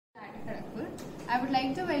I would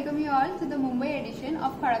like to welcome you all to the Mumbai edition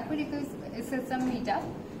of Kharagpur Ecosystem Meetup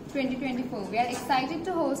 2024. We are excited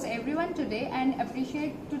to host everyone today and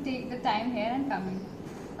appreciate to take the time here and coming.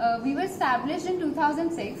 We were established in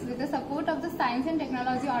 2006 with the support of the Science and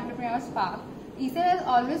Technology Entrepreneurs Park. ESET has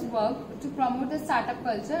always worked to promote the startup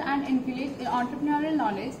culture and inculcate entrepreneurial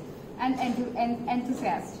knowledge and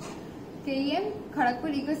enthusiasm. KEM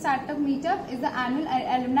Kharagpur Eco Startup Meetup is the annual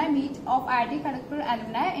alumni meet of IIT Kharagpur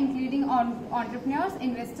alumni, including entrepreneurs,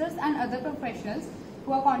 investors, and other professionals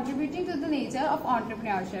who are contributing to the nature of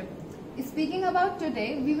entrepreneurship. Speaking about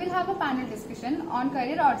today, we will have a panel discussion on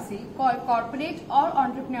Career Odyssey called Corporate or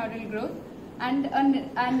Entrepreneurial Growth and a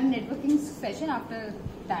networking session after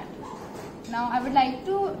that. Now, I would like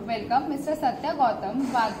to welcome Mr. Satya Gautam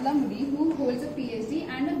Vadlamudi, who holds a PhD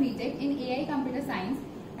and a BTech in AI Computer Science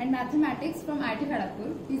and Mathematics from IIT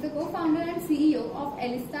Kharagpur. He is the co-founder and CEO of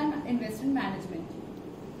Elistar Investment Management.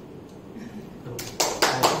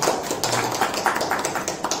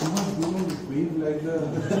 You must do wave like the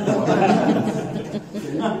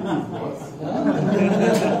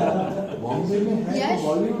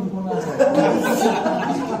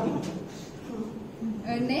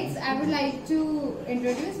Next, I would like to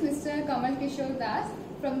introduce Mr. Kamal Kishore Das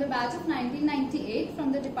from the batch of 1998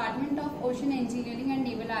 from the Department of Ocean Engineering and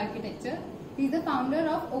Naval Architecture. He is the founder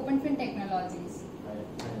of OpenFin Technologies.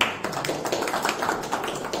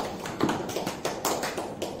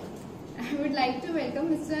 I would like to welcome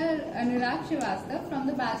Mr. Anurag Srivastava from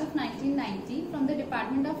the batch of 1990 from the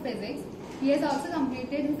Department of Physics. He has also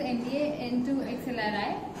completed his MBA into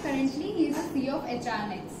XLRI. Currently, he is the CEO of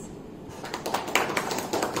HRNext.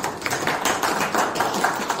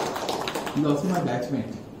 He's also my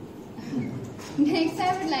batchmate. Next,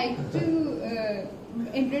 I would like to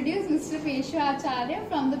introduce Mr. Peshwa Acharya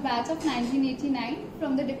from the batch of 1989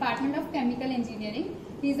 from the Department of Chemical Engineering.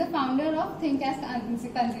 He is the founder of Think as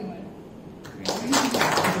Consumer.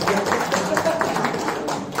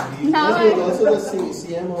 Now he was also the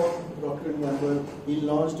CM of Procter & Gamble. He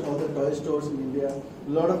launched all the toy stores in India. A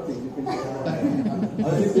lot of things you can say. I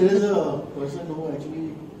think there is a person who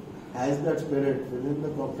actually has that spirit within the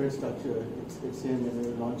corporate structure. It's him,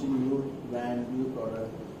 launching new brand, new product,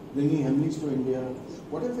 bringing Hemleys to India.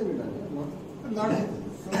 What else have you done? Not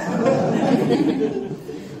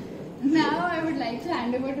Now I would like to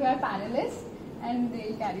hand over to our panelists and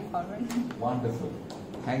they'll carry forward. Wonderful.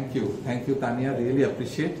 Thank you, Tanya. Really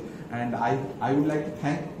appreciate. And I would like to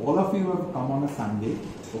thank all of you who have come on a Sunday.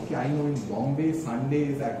 Okay, I know in Bombay,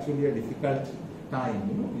 Sunday is actually a difficult time.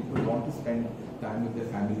 People want to spend time with their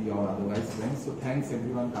family or otherwise friends. So thanks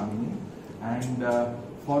everyone coming in. And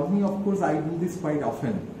for me, of course, I do this quite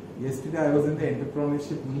often. Yesterday I was in the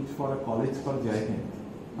Entrepreneurship meet for a college called Jai Hind.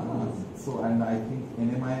 And I think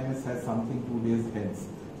NMIMS has something 2 days hence.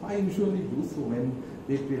 So I usually do so. When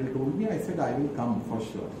they told me, I said I will come for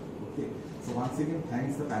sure. Okay. So once again,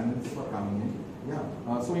 thanks the panelists for coming in.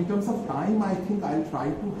 Yeah. So in terms of time, I think I'll try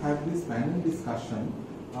to have this panel discussion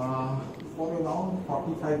for around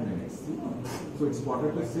 45 minutes. So it's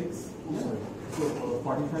 5:45. Yeah. So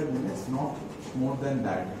 45 minutes, not more than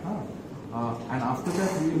that. And after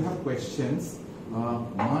that, we will have questions.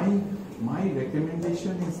 My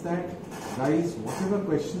recommendation is that, guys, whatever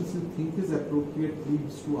questions you think is appropriate,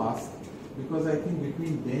 please to ask, because I think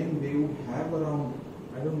between them they would have around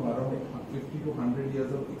 50 to 100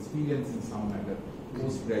 years of experience in some matter,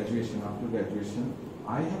 post graduation, after graduation.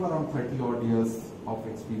 I have around 30 odd years of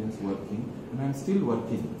experience working, and I'm still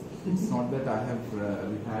working. It's not that I have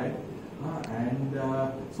retired.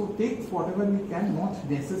 So take whatever we can, not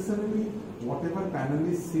necessarily whatever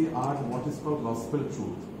panelists say are what is called gospel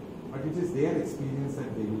truth, but it is their experience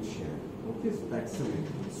that they will share. Okay, so that's the way.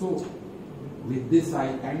 So with this,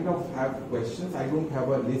 I kind of have questions. I don't have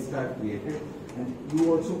a list I've created, and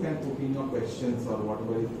you also can put in your questions or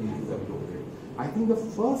whatever you think is appropriate. I think the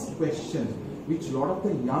first question, which a lot of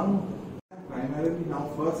the young, primarily now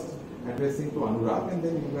first addressing to Anurag, and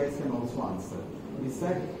then you guys can also answer, is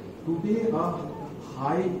that today a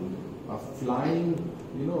high flying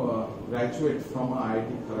graduate from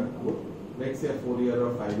IIT Kharagpur, let's say a 4-year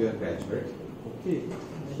or 5-year graduate, okay,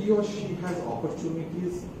 he or she has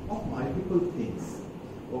opportunities of multiple things,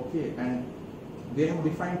 okay, and they have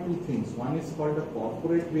defined 2 things. One is called the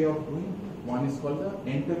corporate way of doing, one is called the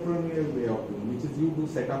entrepreneurial way of doing, which is you do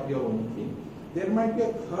set up your own thing. There might be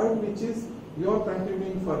a third, which is you are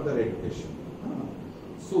continuing further education.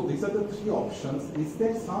 So these are the 3 options. Is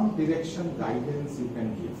there some direction, guidance you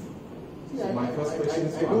can give? See, so my first question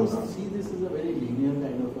is I don't see this as a very linear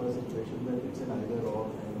kind of a situation, that it's an either or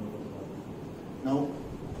kind of a. Now,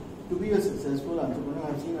 to be a successful entrepreneur,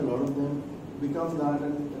 I've seen a lot of them become that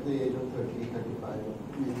at the age of 30, 35,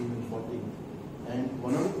 maybe even 40. And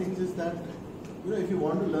one of the things is that, if you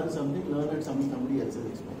want to learn something, learn at somebody else's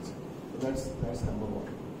expense. So that's number one.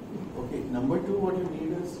 Okay, number two, what you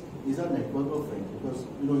need is a network of friends, because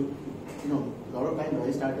a lot of times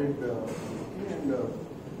I started and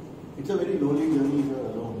it's a very lonely journey if you're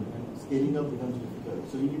alone, and scaling up becomes difficult.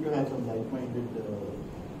 So you need to have some like-minded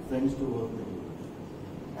friends to work with you.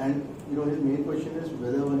 And his main question is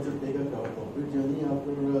whether one should take a corporate journey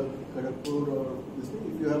after Kharagpur or this thing.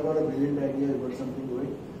 If you have got a brilliant idea, you've got something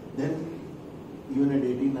going, then even at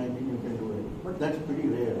 18, 19 you can do it. But that's pretty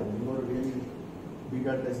rare. I mean, you got to really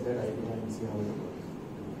beta test that idea and see how it works.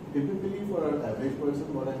 Typically, for an average person,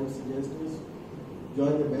 what I would suggest is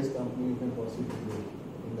join the best company you can possibly do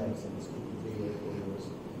in that sense, 2 to 3 years, 4 years.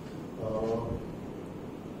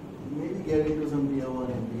 Maybe get into some tier 1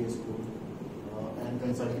 MBA school and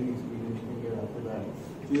consulting experience you can get after that.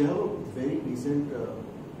 So you have a very decent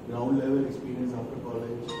ground level experience after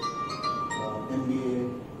college,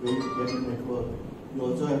 MBA, where you get a network. You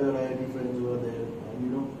also have your IIT friends who are there,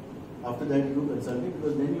 and after that you do consulting,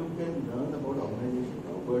 because then you can learn about organization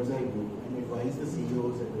from a bird's eye view and advise the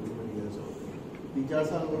CEOs and everybody else. 3-4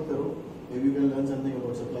 साल work करो, maybe you can learn something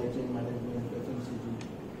about supply chain management, FMCG,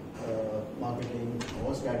 marketing,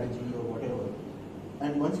 or strategy, or whatever.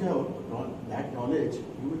 And once you have that knowledge,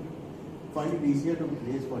 you will find it easier to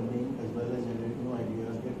raise funding as well as generate new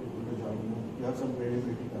ideas, get people to join you. You have some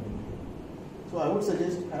credibility coming in. So I would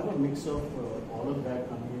suggest have a mix of all of that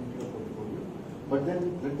coming into your portfolio. But then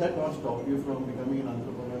let that not stop you from becoming an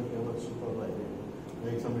entrepreneur if you have a supervisor.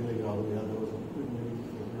 Like somebody like Rahul, there was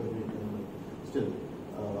maybe still.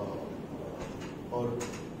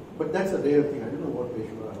 But that's a rare thing. I don't know what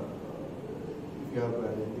ratio if you have to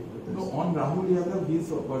identify with this. No, on Rahul Yadav, he's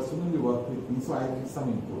personally worked with me, so I give some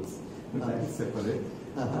inputs. But that is separate.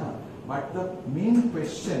 But the main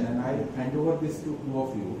question, and I hand over this to 2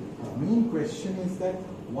 of you, main question is that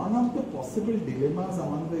one of the possible dilemmas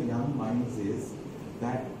among the young minds is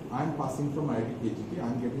that I'm passing from IIT KGP,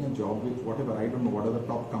 I'm getting a job with whatever, I don't know what are the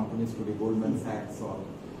top companies today, Goldman Sachs or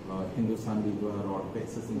Hindustan Lever or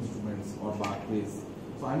Texas Instruments or Barclays.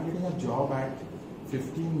 So I'm getting a job at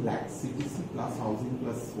 15 lakhs CTC plus housing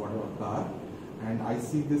plus whatever car, and I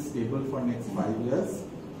see this stable for next 5 years.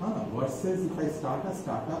 Versus if I start a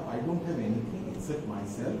startup, I don't have anything except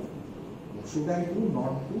myself. Should I do,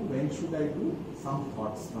 not do, when should I do? Some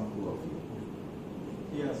thoughts from 2 of you.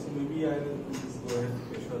 Yeah, so maybe I'll just go ahead,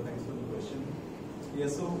 Keshwar, thanks for the question. Yeah,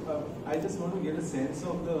 so I just want to get a sense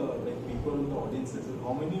of the people in the audience.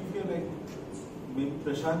 How many of you maybe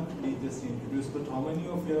Prashant we just introduced, but how many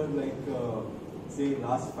of you are say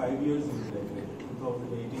last 5 years in like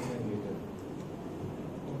 2018 and later?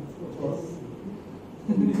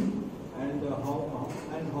 And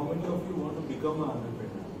how many of you want to become an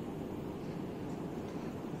entrepreneur?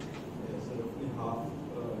 Yeah, so roughly half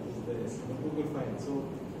is the estimate. Okay, fine. So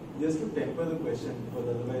just to temper the question, because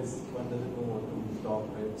otherwise one doesn't know what to talk,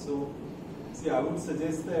 right? So see, I would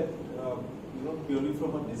suggest that purely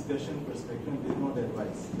from a discussion perspective, there is not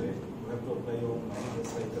advice, right? You have to apply your mind.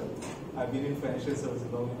 Just like I've been in financial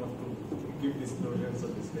services long enough to give disclosures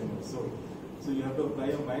or disclaimers. So you have to apply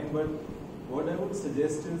your mind, but what I would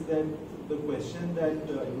suggest is that the question that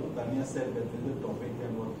Tanya said, that is the topic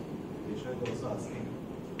and what Kesha is also asking.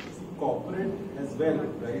 See, corporate as well,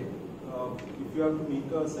 right? If you have to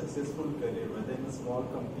make a successful career, whether in a small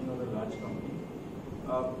company or a large company,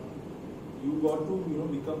 you got to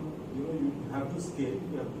become you have to scale,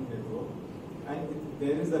 you have to network, and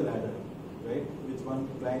there is a ladder, right? Which one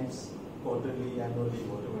climbs quarterly, annually,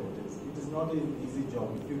 whatever it is. It is not an easy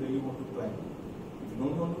job if you really want to climb.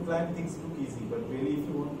 Don't want to climb, things look easy, but really if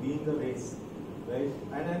you want to be in the race, right?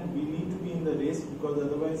 And we need to be in the race, because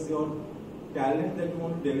otherwise your talent that you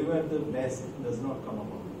want to deliver at the best does not come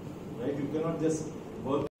about, right? You cannot just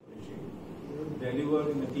work, you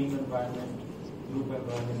deliver in a team environment, group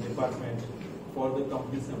environment, department for the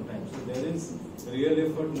company sometimes. So there is real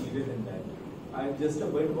effort needed in that. I just a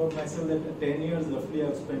bit about myself that 10 years roughly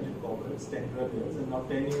I've spent in corporates, 10-12 years, and now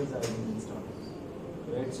 10 years I've been in startups,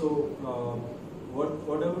 right? So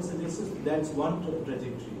what I would suggest is that's one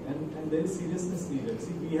trajectory, and there is seriousness needed.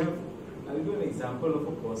 See, I'll give an example of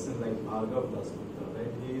a person like Bhargav Dasgupta,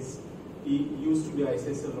 right? He used to be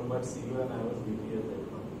ICICI Lombard CEO and I was VP at that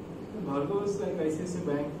time. And Bhargav is like ICICI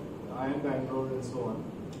Bank, IIM Bangalore and so on.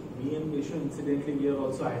 Me and Keshu, incidentally, we are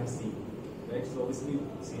also IMC, right? So obviously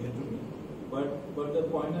senior to me. But the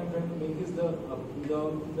point I'm trying to make is the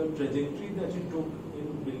trajectory that he took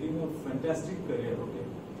in building a fantastic career, okay?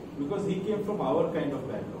 Because he came from our kind of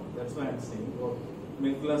background. That's why I'm saying.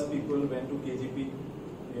 Middle class people went to KGP,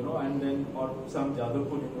 and then or some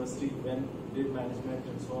Jadavpur University when did management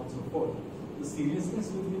and so on and so forth. The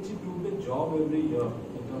seriousness with which he took the job every year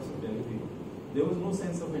in terms of delivery, there was no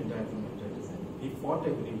sense of entitlement. He fought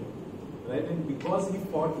every year, right? And because he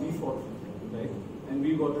fought, we fought, right? And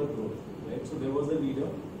we got a growth, right? So there was a leader.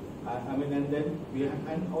 And then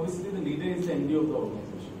and obviously the leader is the MD of the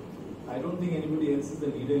organization. I don't think anybody else is the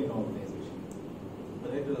leader in an organization,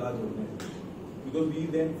 right? A large organization, because we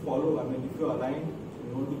then follow. If you align,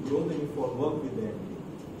 you want to grow, then you work with the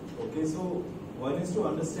MD. Okay, so one is to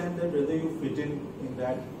understand that whether you fit in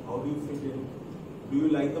that. How do you fit in? Do you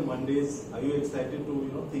like the Mondays? Are you excited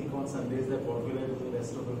to think on Sundays that what will I do the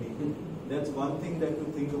rest of the week? That's one thing that to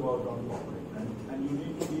think about on corporate, and you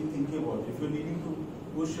need to be thinking about. If you're needing to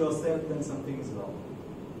push yourself, then something is wrong.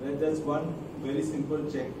 Right? That's one very simple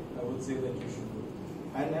check I would say that you should do.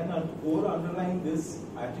 And core underlying this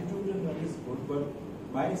attitude and that is good, but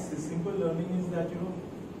my simple learning is that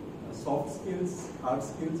soft skills, hard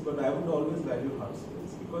skills, but I would always value hard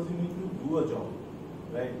skills because you need to do a job,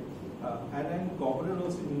 right? And in corporate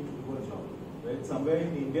also you need to do a job, right? Somewhere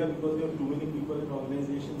in India, because you have too many people in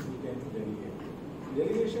organizations, you tend to delegate.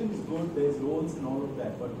 Delegation is good, there's roles and all of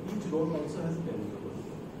that, but each role also has a deliverable,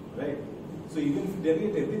 right? So even if you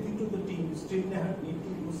delegate everything to the team, you still need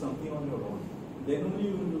to do something on your own. Then only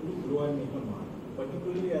you will be able to grow and make a mark,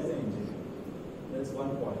 particularly as an engineer. That's one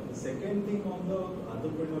point. The second thing on the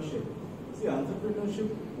entrepreneurship, see, entrepreneurship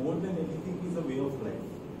more than anything is a way of life.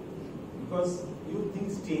 Because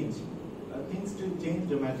things change. Things still change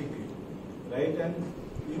dramatically, right? And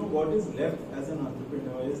what is left as an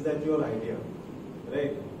entrepreneur is that your idea,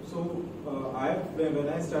 right? So when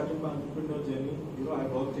I started my entrepreneur journey, I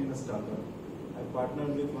worked in a startup. I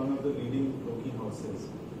partnered with one of the leading broking houses,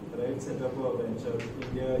 right? Set up a venture,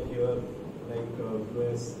 India here, like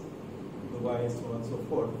US, Dubai, so on and so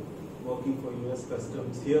forth, working for US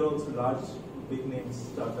customs. Here also large, big names,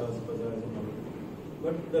 startups, Bajaj and all.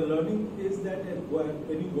 But the learning is that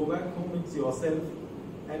when you go back home, it's yourself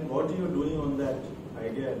and what you're doing on that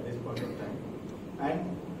idea at this point of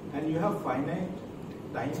time. And you have finite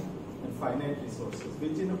time and finite resources,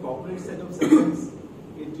 which in a corporate setup sometimes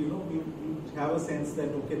you have a sense that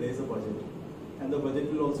okay, there's a budget and the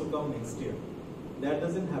budget will also come next year. That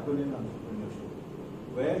doesn't happen in entrepreneurship,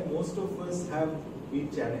 where most of us have been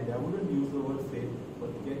challenged. I wouldn't use the word fail,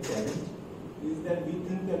 but get challenged. Is that we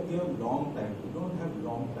think that we have long time. We don't have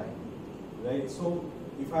long time, right? So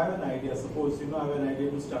if I have an idea, suppose I have an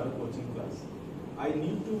idea to start a coaching class, I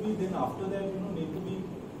need to be then after that need to be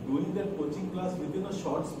doing that coaching class within a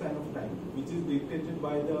short span of time, which is dictated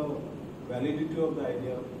by the validity of the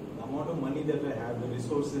idea, the amount of money that I have, the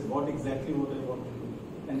resources, what I want to do,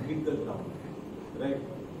 and hit the ground, right?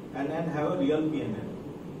 And have a real P&L,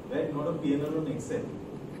 right? Not a P&L on Excel.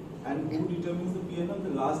 And who determines the P&L? The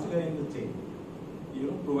last guy in the chain.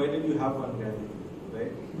 Provided you have one guy,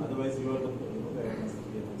 right? Otherwise, you are the guy against the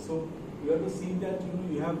P&L. So you have to see that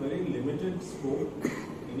you have very limited scope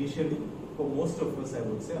initially for most of us, I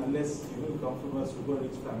would say, unless you come from a super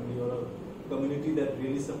rich family or a community that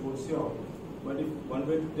really supports you out. But if one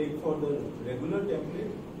were to take for the regular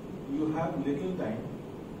template, you have little time,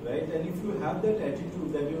 right? And if you have that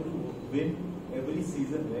attitude that you have to win every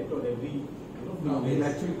season, right, or every no, we'll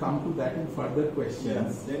actually come to that in further questions.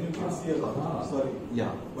 Yes, then you can see a lot. Sorry.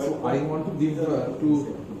 Yeah. So I want to give to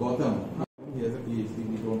Gautam. He has a PhD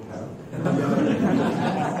we don't have.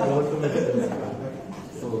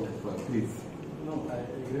 So please. No, I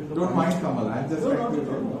agree with the Don't mind Kamal. I'm just trying to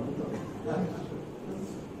no.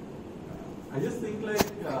 I just think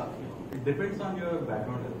it depends on your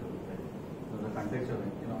background, right? The context of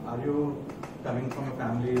it. Are you coming from a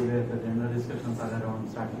family where the general discussions are around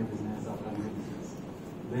starting a business or running a business?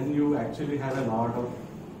 Then you actually have a lot of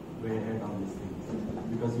way ahead on these things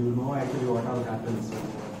because actually what all happens when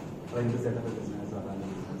you're trying to set up a business or run a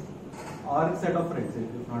business. Or a set of friends,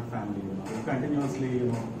 if not family. You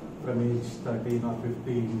continuously, from age 13 or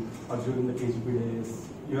 15 or during the KGP days,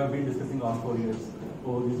 you have been discussing all 4 years.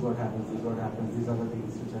 Oh, this is what happens, these are the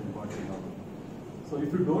things which are important. So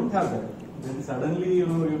if you don't have that, then suddenly you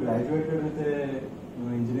graduated with a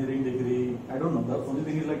engineering degree. I don't know. The only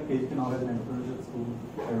thing is like KGP now has an entrepreneurship school.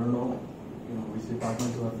 I don't know which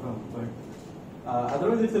department you are from, but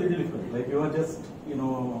otherwise it's a little different. Like you are just I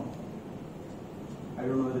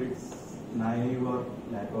don't know whether it's naive or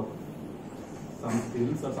lack of some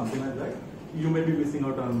skills or something like that. You may be missing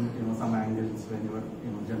out on some angles when you are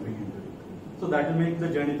jumping into it. So that will make the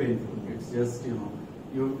journey painful. It's just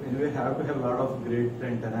you anyway have to have a lot of grit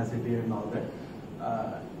and tenacity and all that.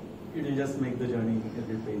 It will just make the journey a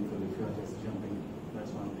bit painful if you are just jumping.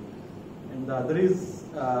 That's one thing. And the other is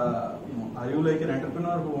are you like an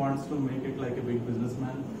entrepreneur who wants to make it like a big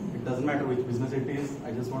businessman? It doesn't matter which business it is.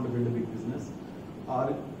 I just want to build a big business.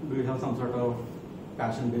 Or do you have some sort of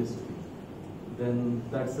passion-based? Then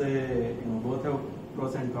that's both have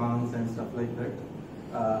pros and cons and stuff like that.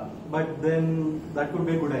 But then that could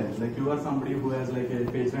be a good end. Like you are somebody who has like a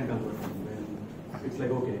page rank algorithm. It's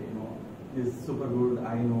like, okay, this is super good.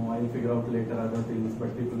 I know I'll figure out later other things,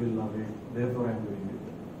 but people will love it. Therefore, I'm doing it.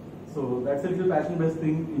 So that's a little passion-based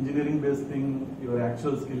thing, engineering-based thing. Your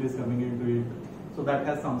actual skill is coming into it. So that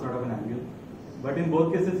has some sort of an angle. But in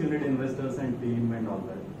both cases, you need investors and team and all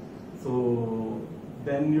that. So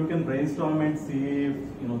then you can brainstorm and see if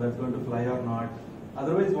that's going to fly or not.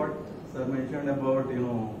 Otherwise, what sir mentioned about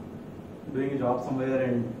doing a job somewhere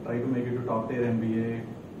and try to make it to top tier MBA,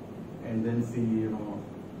 and then see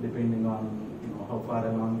depending on how far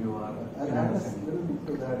along you are. I'll add a little bit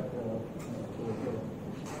to that.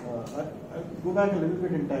 I'll go back a little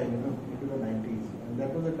bit in time, into the 90s, and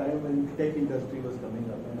that was a time when tech industry was coming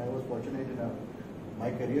up, and I was fortunate enough. My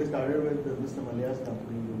career started with Mr. Malia's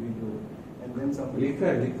company, Ruby, and then somebody. So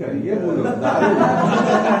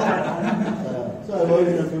I worked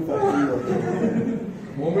in a few factories.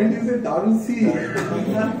 Moment you say Darul C.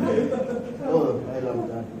 Oh, I love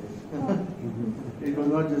that. It was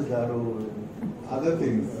not just Daru. Other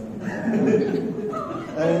things.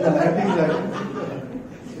 And the lighting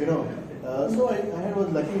so I was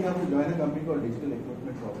lucky enough to join a company called Digital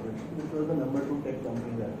Equipment Corporation, which was the number 2 tech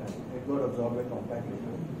company that time. It got absorbed by Compaq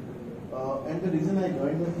later. And the reason I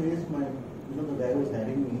joined the place, the guy who was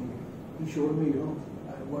hiring me, he showed me,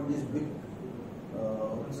 I've got this big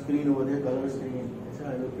screen over there, color screen. I said,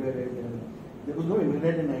 I looked at it, and there was no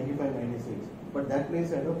internet in 95, 96. But that place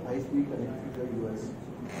had a high-speed connectivity to the US.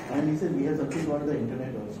 And he said, we have something called the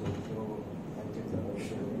internet also. So I checked out and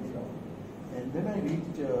stuff. And then I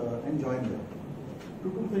reached and joined them.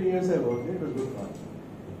 2 to 3 years I worked there, it was good fun.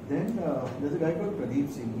 Then there's a guy called Pradeep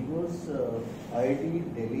Singh. He was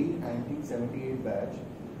IIT Delhi 1978 batch.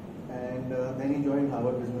 And then he joined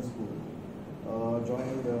Harvard Business School.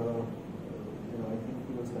 Joined, I think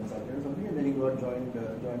he was consultant or something. And then he joined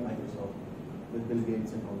Microsoft with Bill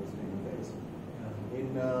Gates and all those kind of guys.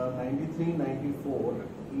 In 93, 94,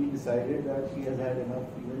 he decided that he has had enough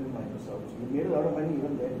even in Microsoft. So he made a lot of money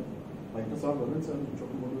even then. Microsoft wasn't some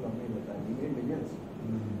chocolate company at the time. He made millions.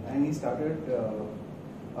 Mm-hmm. And he started,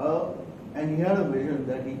 and he had a vision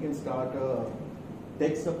that he can start a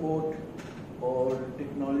tech support or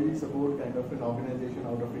technology support kind of an organization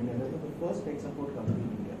out of India. That was the first tech support company in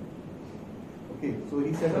India. Okay, so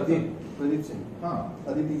he set up Pradeep Singh.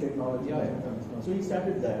 Aditi Technology. Yeah. So he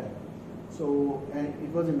started that. So, and it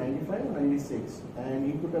was in 95 or 96, and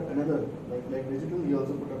he put up another, like digital, he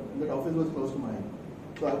also put up, that office was close to mine.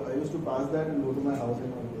 So I used to pass that and go to my house in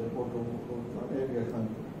the airport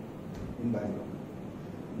in Bangalore.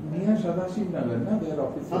 Near Sadashiv Nagar, their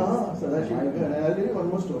office. Sadashiv Nagar. I'll tell you one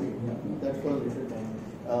more story. Yeah. That's for a later time.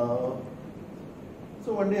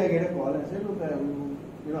 So one day I get a call and I say, look,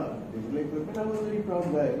 digital equipment, I was a very proud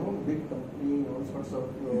guy, big company, all sorts of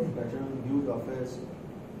passion, huge office,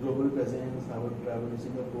 global presence, I would travel to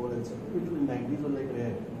Singapore, etc., which in the 90s was like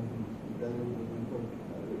rare. It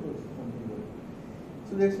was something good.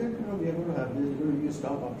 So they said, we are going to have this, we're going to use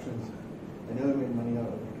stock options. I never made money out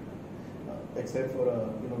of it, except for,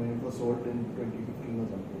 when it was sold in 2015 or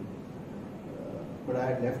something. But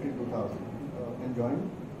I had left in 2000 and joined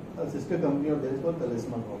a sister company of theirs called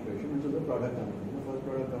Talisma Corporation, which was a product company, the first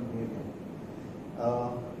product company again.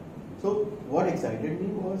 So what excited me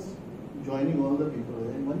was joining all the people.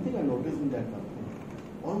 And one thing I noticed in that company,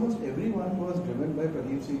 almost everyone was driven by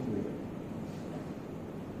Pradeep Singh's vision.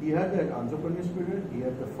 He had that entrepreneurial spirit, he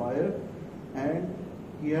had the fire, and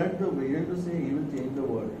he had the vision to say he will change the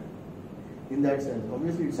world. In that sense,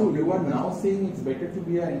 obviously. It's so you are now saying it's better to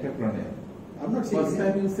be an entrepreneur. I'm not saying. First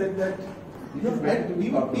time you said that. He went to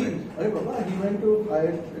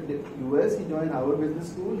US, he joined Harvard Business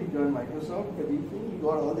School, he joined Microsoft, he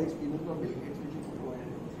got all the experience from Bill Gates, which he put away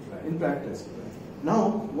in practice.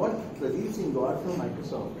 Now, what Pradeep Singh got from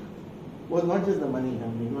Microsoft was not just the money, he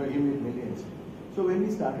made millions. So when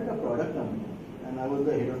we started a product company, and I was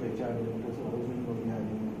the head of HR director, so I was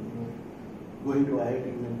going to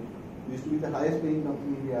IITs, and we used to be the highest paying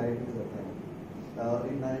company in the IITs at that time.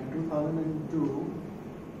 In 2002,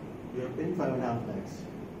 we are paying 5.5 lakhs.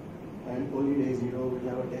 And only day zero, we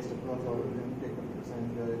have a test across all of them, take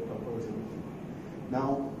 100% proper.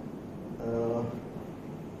 Now,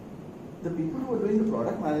 the people who were doing the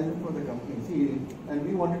product management for the company, and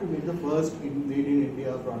we wanted to make the first made in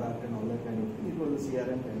India product and all that kind of thing. It was a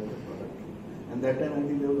CRM kind of a product. And that time I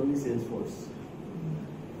think there was only Salesforce.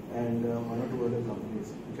 and one or two other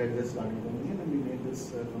companies which had just started coming in, and we made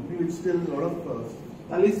this company which still a lot of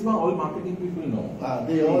At least all marketing people know.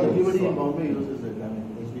 everybody in Bombay uses it. I mean,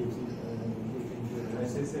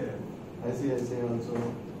 ICICI also,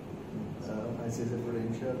 ICICI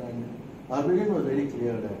Prudential, and our vision was very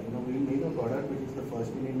clear that we make a product which is the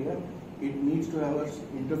first in India. It needs to have an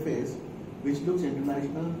interface which looks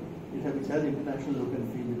international. Which has international look and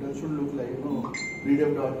feel. It should look like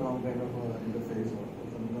redev.com kind of interface or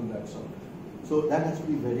something of that sort. So that has to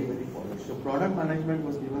be very, very polished. So product management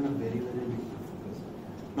was given a very, very big focus.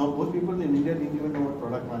 Now most people in India didn't even know what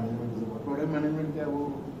product management is about. Product management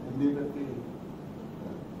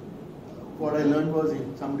what I learned was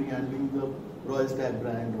somebody handling the Royal Stag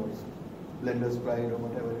brand or Blender's Pride or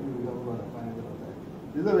whatever, you become a product manager of that.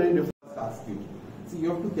 This is a very different Ask you. See, you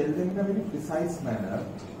have to tell them in a very precise manner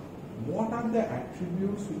what are the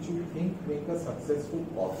attributes which you think make a successful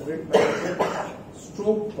corporate manager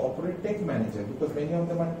stroke corporate tech manager, because many of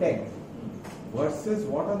them are tech, versus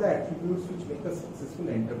what are the attributes which make a successful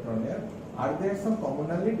entrepreneur. Are there some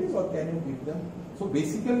commonalities or can you give them? So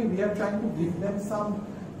basically we are trying to give them some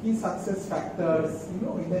key success factors,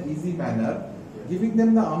 in an easy manner, giving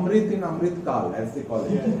them the Amrit in Amrit Kal, as they call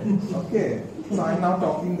it. Okay, so I'm now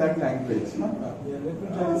talking that language.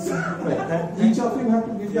 Each of you have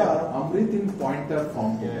to give the Amrit in pointer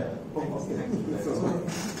form.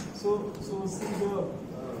 So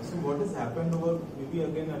what has happened over maybe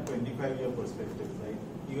again a 25-year perspective, right?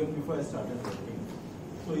 Even before I started working.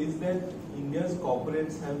 So is that India's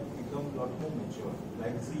corporates have become a lot more mature.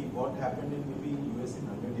 Like see what happened in maybe US in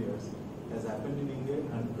 100 years has happened in India in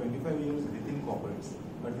 25 years within corporates.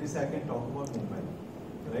 At least I can talk about Mumbai,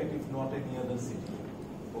 right? If not any other city.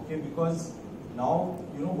 Okay, because now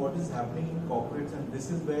what is happening in corporates, and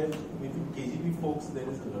this is where maybe KGP folks there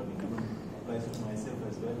is a learning. Applies to myself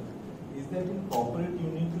as well. Is that in corporate you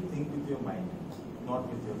need to think with your mind, not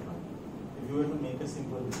with your heart. If you were to make a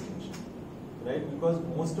simple distinction, right? Because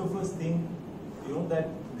most of us think, that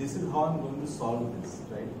this is how I'm going to solve this,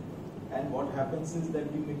 right? And what happens is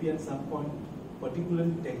that we maybe at some point,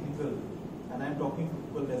 particularly technical, and I'm talking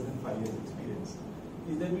people less than 5 years experience,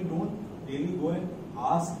 is that we don't really go and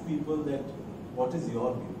ask people that what is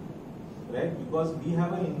your view, right? Because we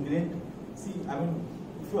have an ingrained,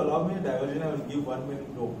 if you allow me a diversion, I will give 1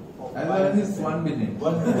 minute dope. And is 1 minute.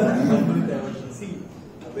 1 minute diversion. See,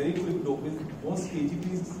 a very quick dope is most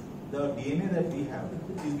KGPs, the DNA that we have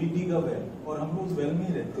is we dig a well, or हम लोग उस well में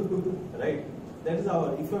ही रहते, right? That is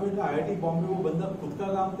our. If you are in IIT Bombay, वो बंदा खुद का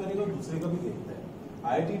काम करेगा, दूसरे का भी देखता है.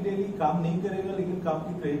 IIT Delhi काम नहीं करेगा, लेकिन काम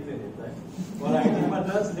की credit ले लेता है. और IIT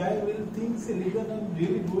Madras guy will think silicon and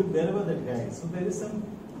really do it wherever that guy is. So there is some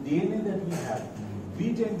DNA that we have.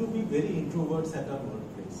 We tend to be very introverts at our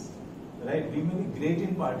workplace, right? We may be great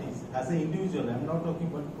in parties as an individual. I'm not talking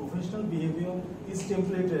about professional behavior is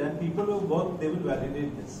templated, and people who work they will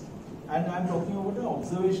validate this. And I'm talking about an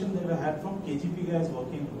observation that I had from KGP guys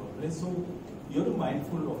working in the workplace. So you're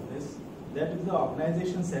mindful of this, that if the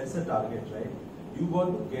organization sets a target, right, you got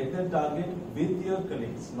to get that target with your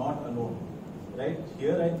colleagues, not alone, right?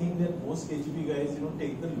 Here I think that most KGP guys,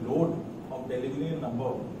 take the load of delivering a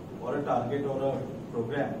number or a target or a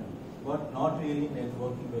program, but not really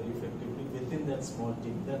networking very effectively within that small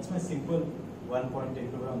team. That's my simple 1 point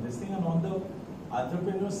takeaway on this thing. And on the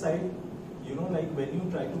entrepreneur side, like when you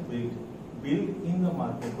try to build in the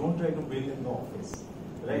market, don't try to build in the office,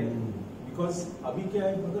 right? Because abhi kya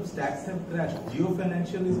hai, stacks have crashed. Geo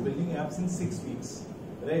Financial is building apps in 6 weeks,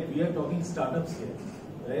 right? We are talking startups here,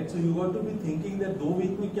 right? So you got to be thinking that 2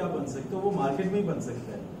 weeks में क्या बन सकता है, वो market में ही बन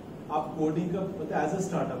सकता है. आप coding का, as a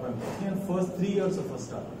startup I'm talking, and first 3 years of a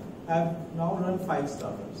startup. I've now run 5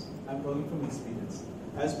 startups. I'm talking from experience.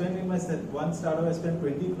 I spent in my one startup, I spent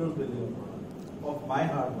 20 crore billion of my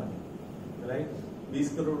hard money. Right?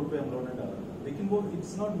 20 crore रुपए हम लोगों ने डाला, लेकिन वो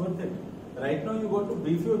it's not worth it. Right now you got to,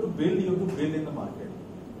 if you have to build in the market,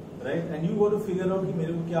 right? And you got to figure out कि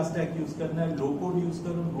मेरे को क्या stack use करना है, low code use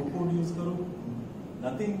करो, no code use करो,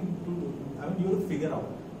 nothing to do. I mean you have to figure out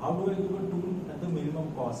how do I give a tool at the minimum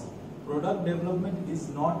cost. Product development is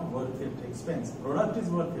not worth it. Expense. Product is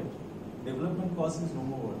worth it. Development cost is no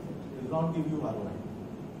more worth it. It will not give you ROI.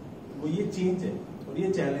 वो ये change है और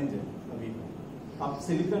ये challenge है अभी. अब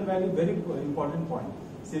silicon valley very important point,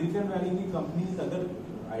 silicon valley की companies अगर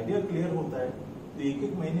आइडिया क्लियर होता है तो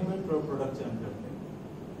 1-1 महीने में प्रोडक्ट चर्न करते हैं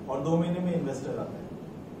और 2 महीने में इन्वेस्टर आता है,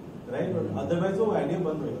 राइट? बट अदरवाइज वो आइडिया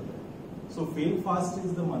बंद हो जाता है. सो फेल फास्ट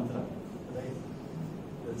इज द मंत्र, right?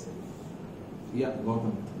 That's it. Yeah,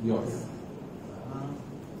 Gautam, yours.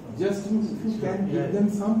 Just if you can give them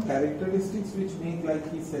some characteristics which make, like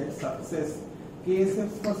he said, success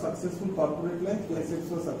KSFs for successful corporate life, KSFs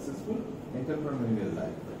for successful entrepreneurial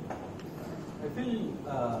life. I feel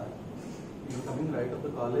coming right after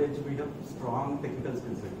college, we have strong technical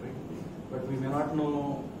skill set, right? But we may not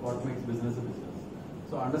know what makes business a business.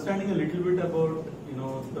 So understanding a little bit about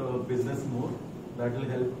the business more, that will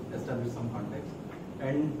help establish some context.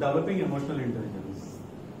 And developing emotional intelligence.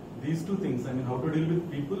 These two things, I mean, how to deal with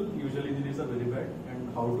people, usually engineers are very bad,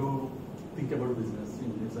 and how to think about business,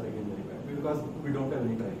 engineers are again very bad, because we don't have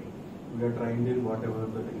any training. We are trained in whatever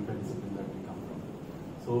the technical discipline that we come from.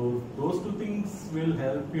 So those two things will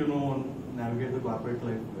help, navigate the corporate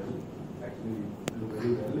life well, actually do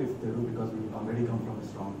very well if they do, because we already come from a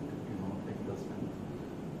strong, technical strength.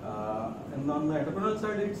 And on the entrepreneurial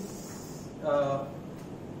side, it's,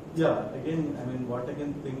 again, I mean, what I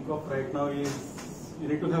can think of right now is you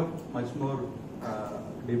need to have much more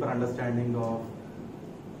deeper understanding of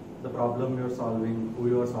the problem you're solving, who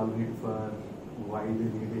you're solving it for, why they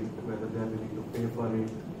need it, whether they're willing to pay for it.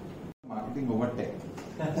 Marketing over tech.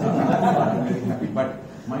 I'm very happy. But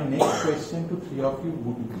my next question to three of you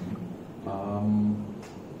would be,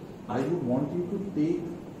 I would want you to take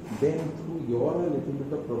them through your little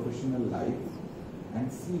bit of professional life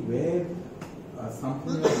and see where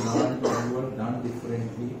something you have learned or you have done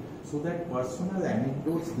differently, so that personal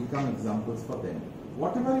anecdotes become examples for them.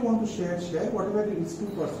 Whatever you want to share, share. Whatever is too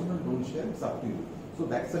personal, don't share. It's up to you. So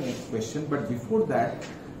that's the next question. But before that,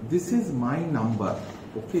 this is my number.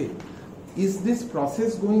 Okay. Is this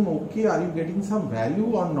process going okay? Are you getting some value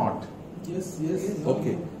or not? Yes.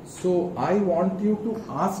 Okay. So I want you to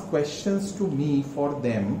ask questions to me for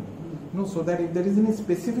them. So that if there is any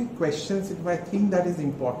specific questions, if I think that is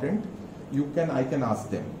important, I can ask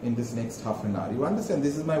them in this next half an hour. You understand?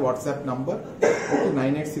 This is my WhatsApp number,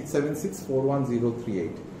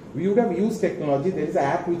 98676410038. We would have used technology. There is an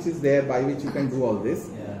app which is there by which you can do all this,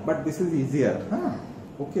 but this is easier.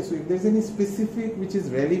 Okay, so if there is any specific which is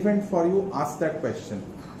relevant for you, ask that question.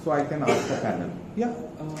 So I can ask the panel. Yeah.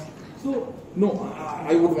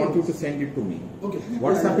 I would want you to send it to me. Okay.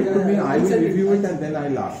 WhatsApp it to me. I will review it and then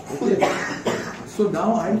I'll ask. Okay. So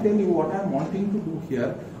now I'll tell you what I'm wanting to do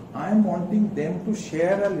here. I'm wanting them to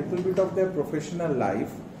share a little bit of their professional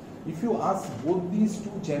life. If you ask, both these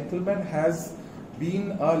two gentlemen has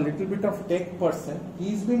been a little bit of tech person.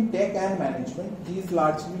 He's been tech and management. He's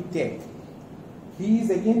largely tech. He's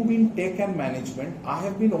again been tech and management. I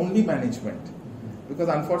have been only management. Because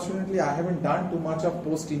unfortunately I haven't done too much of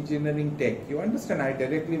post-engineering tech. You understand? I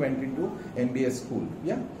directly went into MBA school.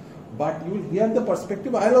 Yeah. But you will hear the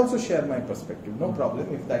perspective. I'll also share my perspective. No problem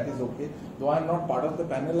if that is okay. Though I'm not part of the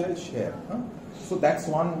panel, I'll share. So that's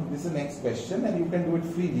one. This is the next question, and you can do it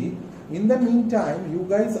freely. In the meantime, you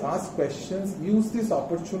guys ask questions. Use this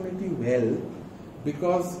opportunity well,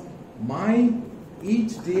 because my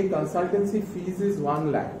each day consultancy fees is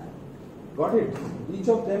 1 lakh. Got it? Each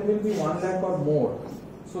of them will be 1 lakh or more.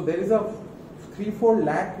 So there is a 3-4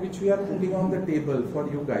 lakh which we are putting on the table for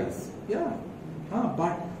you guys. Yeah.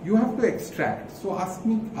 But you have to extract. So ask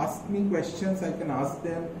me questions. I can ask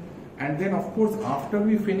them, and then of course after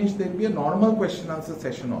we finish there will be a normal question answer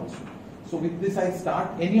session also. So with this I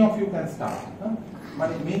start. Any of you can start.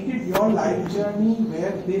 But make it your life journey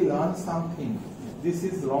where they learn something. This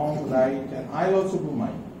is wrong, right, and I'll also do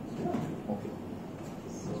mine. Yeah. Okay.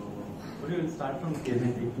 So we will start from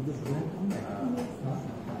KNIT.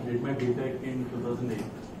 Did my BTech in 2008,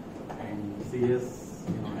 and CS,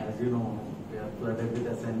 as you know, we are flooded with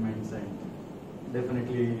assignments and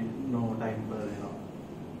definitely no time for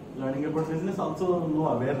learning about business. Also no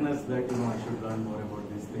awareness that I should learn more about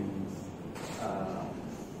these things.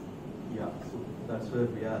 So that's where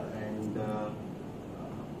we are. And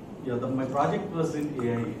my project was in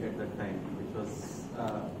AI at that time, which was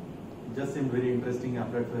just seemed very interesting. I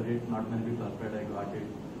applied for it. Not many people applied. I got it.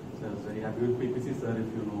 So I was very happy with PPC sir.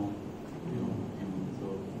 If you know him. So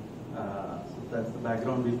that's the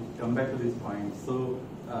background. We come back to this point. So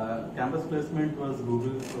campus placement was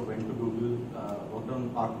Google. So went to Google. Worked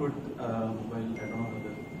on Orkut mobile. I don't know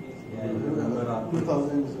whether you remember Orkut.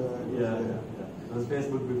 2000s. It was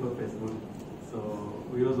Facebook before Facebook. So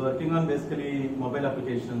we was working on basically mobile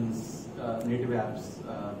applications, native apps.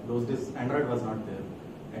 Those days Android was not there,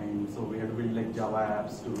 and so we had to build like Java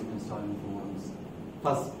apps to install in phones.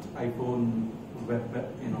 First iPhone web app,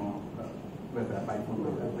 iPhone web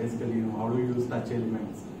app. Basically, how do you use touch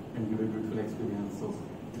elements and give a beautiful experience? So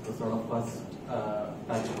it was sort of first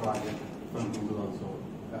touch project from Google also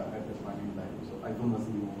at this point in time. So iPhone was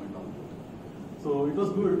in the moment also. So it was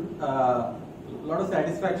good. A lot of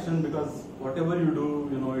satisfaction, because whatever you do,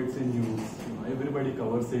 it's in use. Everybody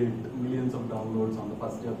covers it. Millions of downloads on the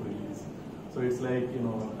first day of release. So it's like,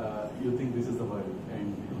 you think this is the world,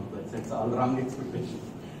 and that sets all wrong expectations.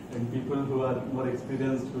 And people who are more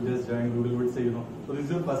experienced, who just joined Google, would say, so this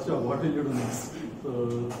is your first job, what will you do next?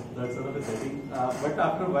 So that's sort of a setting. But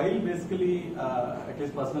after a while, basically, at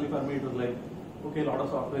least personally for me, it was like, okay, a lot of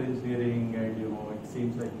software engineering, and it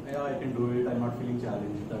seems like, yeah, I can do it, I'm not feeling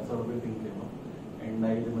challenged, that sort of a thing came up. And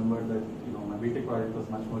I remembered that, my BTech project was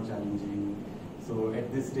much more challenging. So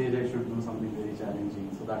at this stage, I should do something very challenging.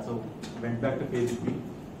 So that's how I went back to KGP,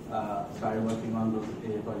 started working on those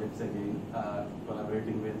AI projects again,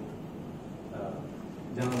 collaborating with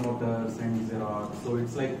General Motors and Xerox. So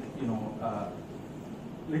it's like,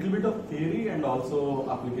 little bit of theory and also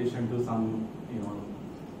application to some,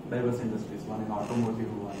 diverse industries, one in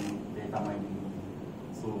automotive, one in data mining.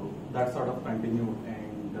 So that sort of continued,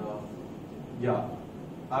 and yeah.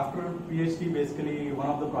 After PhD, basically one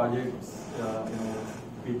of the projects,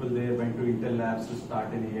 people there went to Intel Labs to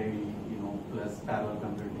start an AI, plus parallel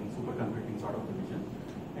computing, supercomputing sort of division,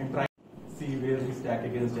 and try to see where we stack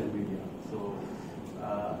against NVIDIA. So,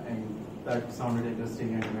 and that sounded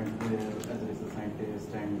interesting, and went there as a research scientist.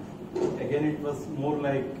 And again, it was more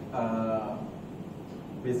like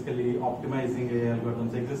basically optimizing AI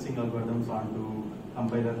algorithms, existing algorithms onto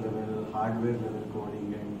compiler level, hardware level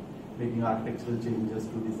coding, and making architectural changes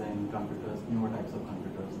to design computers, newer types of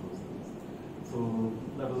computers, those things. So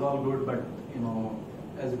that was all good, but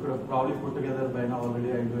as you could have probably put together by now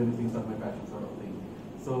already, I do anything for my passion sort of thing.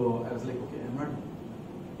 So I was like, okay, I'm not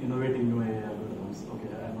innovating new AI algorithms. Okay,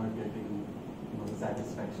 I'm not getting the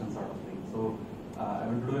satisfaction sort of thing. So I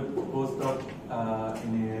went to do a postdoc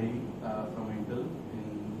in AI from Intel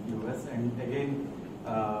in US, and again.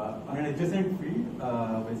 On an adjacent field,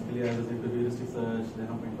 basically I was into heuristic search, then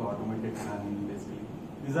up into automated planning, basically.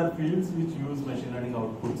 These are fields which use machine learning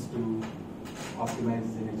outputs to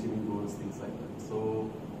optimize in achieving goals, things like that. So,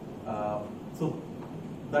 so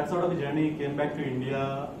that sort of a journey, came back to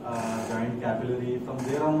India, joined Capillary. From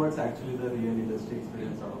there onwards, actually the real industry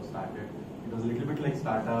experience sort of started. It was a little bit like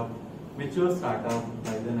startup, mature startup.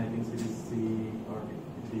 By then I think Series C or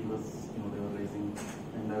D was, they were raising.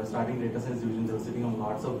 And I was starting data science division, they were sitting on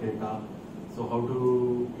lots of data. So how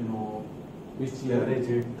to, Which leverage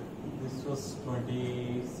it. This was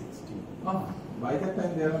 2016. By that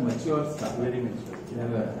time they are mature stuff. Very mature.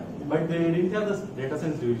 Yeah. But they didn't have the data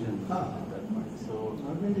science division that much. So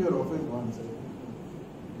Not maybe your office once.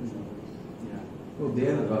 yeah. So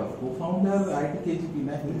their co-founder IIT KGP, he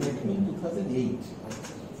met me in 2008.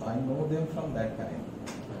 So I know them from that time.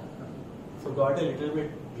 So got a little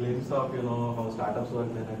bit glimpse of how startups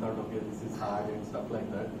work. Then I thought, okay, this is hard and stuff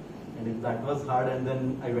like that. And if that was hard, and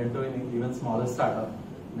then I went to an even smaller startup.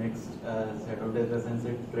 Next, as head of data science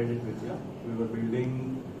at Credit Vijaya, we were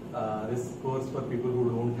building this course for people who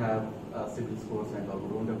don't have civil scores and all,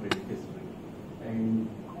 who don't have credit history. And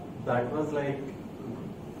that was like,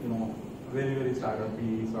 very, very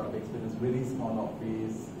startup-y sort of experience, very small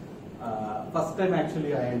office. First time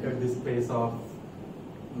actually I entered this space of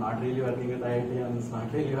not really working with IITians,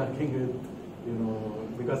 not really working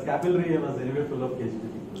with, because Capillary was anyway full of KGP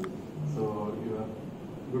people. So you have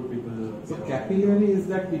good people. So Capillary is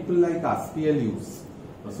that people like us, PLUs.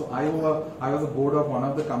 So I was a board of one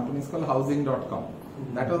of the companies called Housing.com.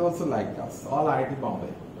 That was also like us, all IIT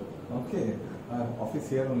Bombay. Okay, office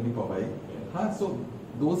here only Bombay. So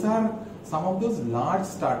those are some of those large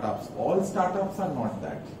startups. All startups are not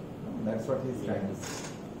that. That's what he's trying to say.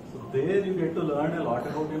 So there you get to learn a lot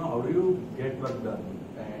about how do you get work done,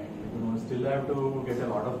 and still have to get a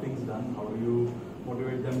lot of things done. How do you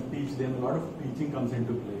motivate them, teach them? A lot of teaching comes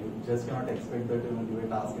into play. You just cannot expect that give a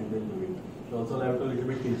task and they'll do it. You also have to a little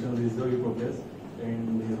bit teach them this is how you progress,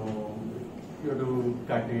 and you have to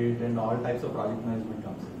cut it, and all types of project management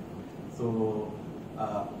comes in. So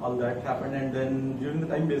all that happened, and then during the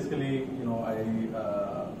time basically I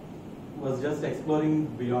was just exploring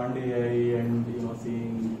beyond AI and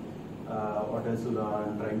seeing what else to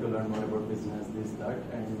learn, trying to learn more about business, this, that,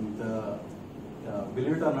 and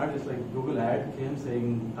believe it or not, it's like Google ad came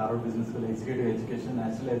saying Harvard Business School Executive Education.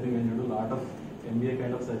 Actually, I think when you do a lot of MBA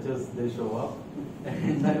kind of searches, they show up,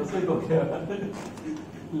 and I was like, okay,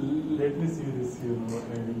 let me see this,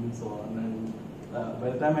 and so on. And by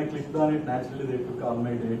the time I clicked on it, naturally they took all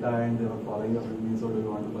my data and they were following up with me. So do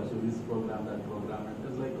you want to pursue this program, that program? And it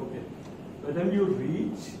was like, okay. By the time you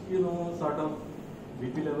reach, sort of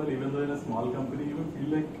VP level, even though in a small company, you feel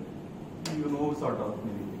like sort of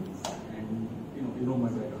many things, and you know my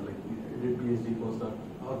background, like I did PhD, postdoc,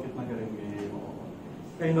 और कितना करेंगे,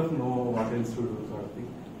 kind of know what else to do, sort of thing.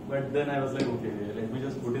 But then I was like, okay, let me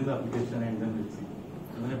just put in the application and then we'll see.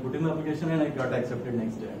 And then I put in the application and I got accepted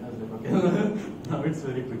next day. And I was like, okay, now it's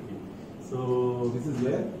very tricky. So This is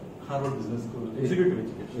where? Harvard Business School, executive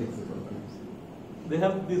education. Executive. They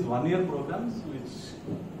have these 1-year programs which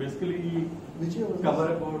basically Which year was cover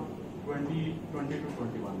this? about 2020 to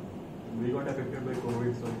 21. We got affected by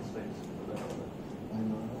COVID, so it's like I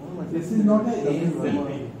know. This is not a AMP.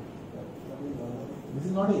 AMP. This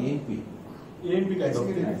is not a AMP. AMP kind of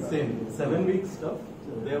thing, Executive. same 7 week stuff.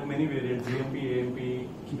 They have many variants. GMP, AMP.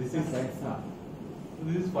 This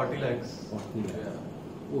is 40 lakhs. 40 lakhs. Yeah.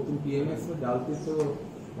 वो तुम PMS में डालते तो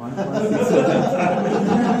 1.6 हो जाता।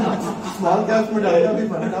 Small caps में डालना भी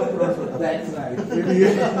 1.5 crores होता है. That's right.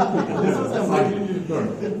 This was completely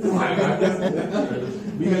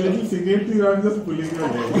Being a little secretive, I'm just pulling your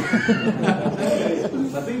leg.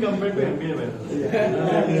 nothing compared to MBA where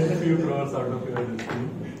a few crores out of your team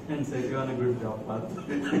and set you on a good job path to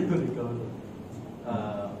recover.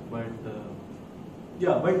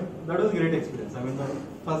 But that was a great experience. I mean, the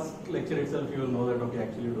first lecture itself, you will know that okay,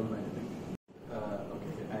 actually you don't know anything.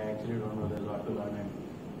 I actually don't know. There's a lot to learn, and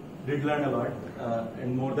did learn a lot.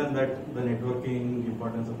 And more than that, the networking,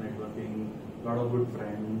 importance of networking, lot of good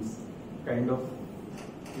friends, kind of,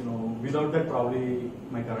 without that probably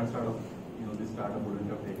my current startup, this startup wouldn't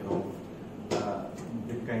have taken off.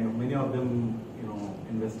 Many of them,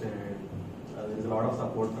 invested. There's a lot of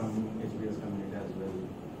support from HBS community as well.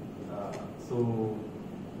 So,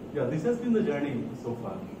 yeah, this has been the journey so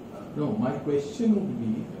far. No, my question would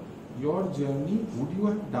be, your journey, would you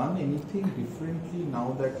have done anything differently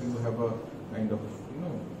now that you have a kind of,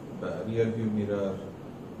 the rear view mirror?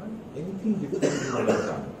 Anything different you would have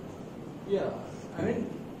done? Yeah, I mean,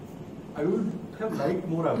 I would have liked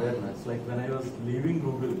more awareness. Like when I was leaving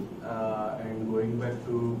Google and going back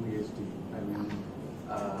to PhD, I mean,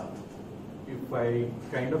 if I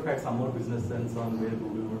kind of had some more business sense on where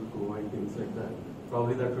Google would go and things like that,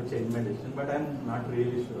 probably that would change my decision. But I'm not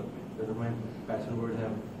really sure whether my passion would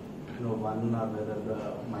have, won or whether the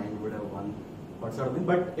mind would have won. What sort of thing.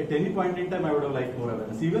 But at any point in time, I would have liked more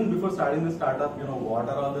awareness. Even before starting the startup, what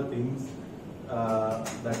are all the things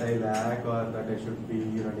that I lack or that I should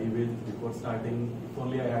be ready with before starting? If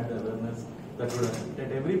only I had the awareness, that would have helped.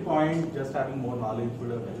 At every point, just having more knowledge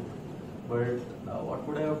would have helped. But what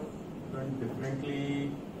would I have done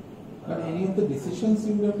differently? But any of the decisions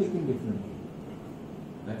you would have taken differently?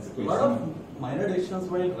 That's the A question. lot of minor decisions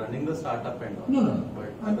while running the startup and all. No. But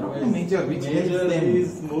I'm not otherwise, major, which major helps them.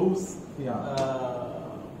 these moves. Yeah.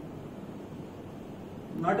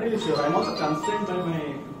 Not really sure. I'm also constrained by my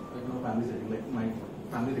family setting. Like my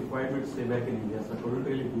family required me to stay back in India, so I couldn't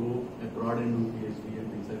really go abroad and do PhD and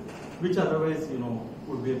things like that, which otherwise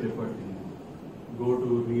would be a preferred thing. Go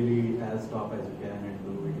to really as top as you can and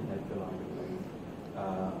do it like a long time.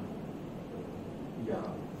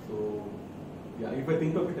 If I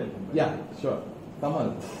think of it, I'll come back. Yeah, sure.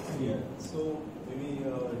 Kamal. Yeah, so maybe you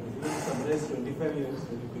will summarize 25 years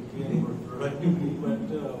very quickly and productively, but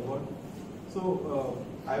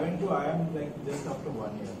I went to IIM like just after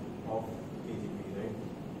 1 year of KGP, right?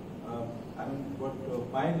 What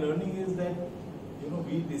my learning is that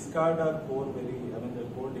we discard our core the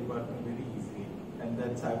core department very easily, and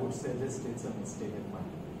that's, I would suggest it's a mistake at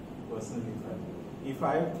mine personally. If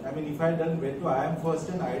I had went to IIM first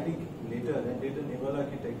and IIT later and did a naval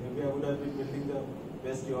architect, maybe I would have been building the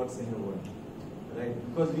best yachts in the world, right?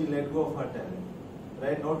 Because we let go of our talent,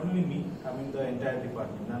 right? Not only me, the entire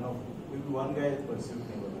department. Maybe one guy pursued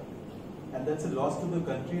naval architect, and that's a loss to the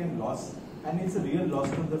country and it's a real loss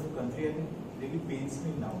to the country. And it really pains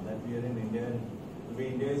me now that we are in India and the way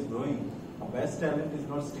India is growing, our best talent is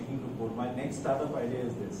not sticking to core. My next startup idea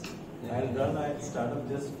is this. I'll run a startup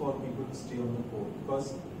just for people to stay on the core,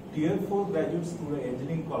 because Tier 4 graduate student,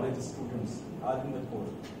 engineering college students are in the core,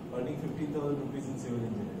 earning 50,000 rupees in civil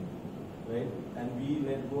engineering, right? And we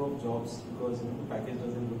let go of jobs because the package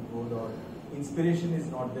doesn't look good or inspiration is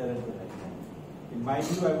not there at the right time. In my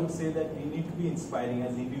view, I would say that we need to be inspiring.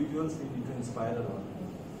 As individuals, we need to inspire a lot,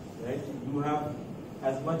 right? You have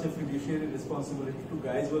as much a fiduciary responsibility to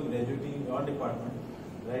guys who are graduating in your department,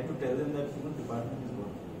 right? To tell them that department is good.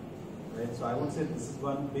 Right? So I would say this is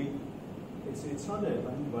one big, it's not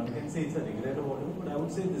one can say it's a regret or whatever, but I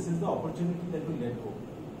would say this is the opportunity that we let go.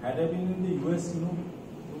 Had I been in the US,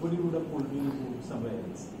 nobody would have pulled me to somewhere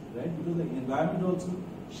else, right? Because the environment also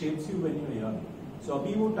shapes you when you're young. So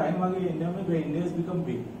abhi wo time aa gaya India mein where India has become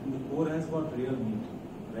big and the core has got real meat,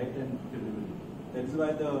 right? And delivery. That's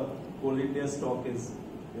why the whole India stock is,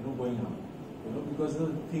 going up. Because the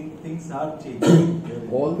things are changing.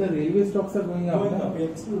 All the railway stocks are going up. Going up,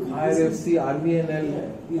 absolutely. IRFC, RVNL.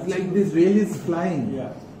 Yeah, it's like this rail is flying.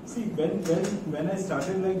 Yeah. See, when I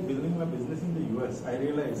started building my business in the US, I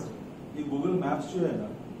realized the Google Maps जो है ना,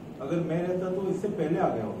 अगर मैं रहता तो इससे पहले आ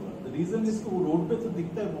गया होगा. The रीजन इसको रोड पे तो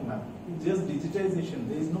दिखता है वो map, just digitisation,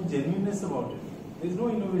 there is no genuineness about it, there is no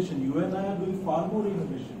innovation. You and I R doing far more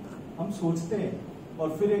innovation. हम सोचते हैं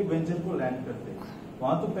और फिर एक वेंचर को लैंड करते हैं.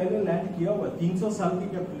 वहां तो पहले लैंड किया हुआ 300 साल की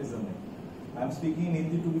कैपिटलिज्म है. I am speaking in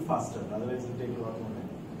Hindi to be faster, otherwise it take lot more time.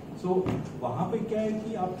 सो वहां पे क्या है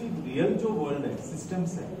कि आपकी रियल जो वर्ल्ड है,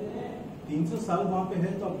 सिस्टम्स है, 300 साल वहां पे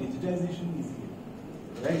है, तो आप डिजिटाइजेशन इजी है,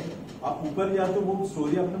 राइट. आप ऊपर जाते हो, वो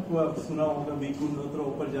स्टोरी आपने सुना होगा, वीकुंड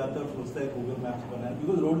ऊपर जाता है और सोचता है गूगल मैप्स बनाए,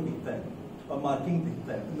 बिकॉज रोड दिखता है और मार्किंग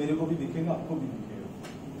दिखता है, मेरे को भी दिखेगा, आपको भी दिखेगा.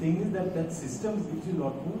 Thing is that systems gives you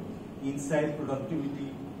lot more insight,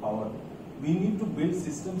 productivity, power. We need to build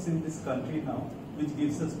systems in this country now which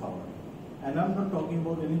gives us power. And I'm not talking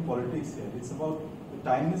about any politics here. It's about the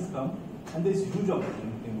time has come and there is huge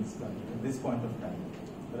opportunity in this country at this point of time.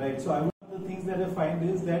 Right? So one of the things that I find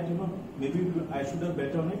is that, maybe I should have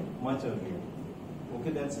bet on it much earlier.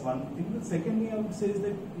 Okay, that's one thing. The second thing I would say is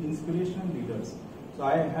that inspirational leaders.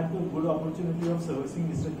 So I had the good opportunity of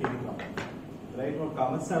servicing Mr. K. Kamath. Right? और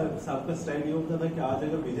कामत साहब का style ये होता था कि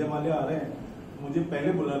आज अगर विजय माल्या आ रहे हैं, मुझे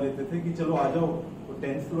पहले बुला लेते थे कि चलो आ जाओ, वो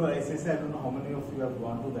 10th फ्लोर ऐसे I don't know how many of you have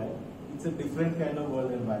gone to that. It's a different kind of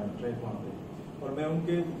world environment, right. वहाँ पे और मैं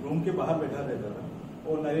उनके रूम के बाहर बैठा रहता था,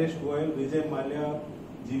 और नरेश गोयल, विजय माल्या,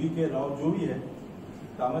 जीवी राव, जो भी है,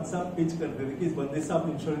 कामत साहब पिच करते थे कि इस बंदे से आप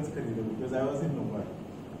इंश्योरेंस खरीदो, because I was in Noida.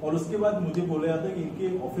 और उसके बाद मुझे बोला जाता कि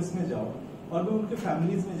इनके ऑफिस में जाओ, और मैं उनके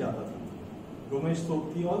फैमिलीज में जाता था. Romesh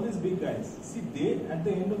Sopti, all these big guys. See, they, at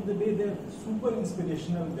the end of the day, they're super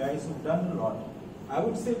inspirational guys who've done a lot. I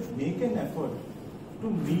would say make an effort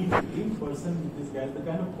to meet in person with these guys. The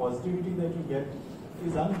kind of positivity that you get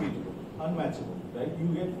is unbeatable, unmatchable, right? You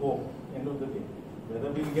get hope, end of the day.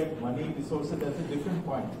 Whether we get money, resources, that's a different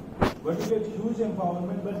point. But you get huge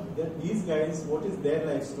empowerment, but these guys, what is their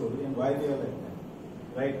life story and why they are like that,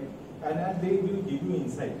 right? And they will give you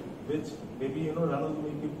insight, which maybe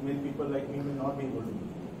run-of-the-mill people like me may not be able to do.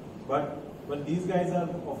 But these guys are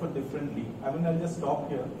offered differently. I mean, I'll just stop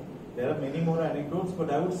here. There are many more anecdotes,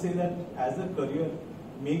 but I would say that as a career,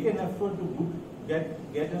 make an effort to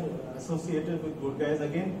get associated with good guys.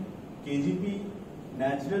 Again, KGP,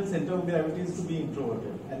 natural center of gravity is to be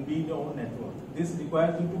introverted and be in your own network. This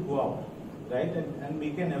requires you to go out, right, and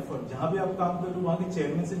make an effort. जहाँ भी आप काम करो, वहाँ के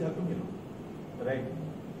chairman से जाकर मिलो, right?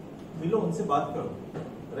 मिलो, उनसे बात करो.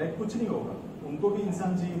 राइट, कुछ नहीं होगा, उनको भी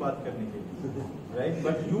इंसान चाहिए बात करने के लिए, right.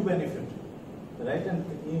 But you benefit, right. And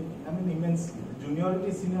I mean immensely.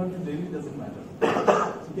 Juniority, seniority really doesn't matter.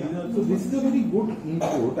 So this is a very good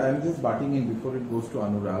input. I am just butting in before it goes to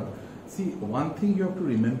Anurag. See, one thing you have to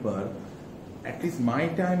remember, at least my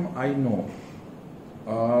time I know,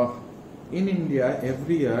 in India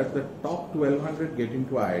every year the top 1200 get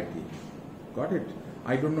into IIT. Got it?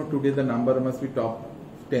 I don't know today the number must be top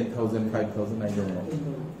 10,000, 5,000, I don't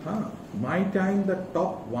know. My time the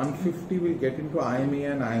top 150 will get into IMA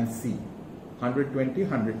and IMC, 120,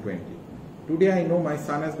 120. Today I know my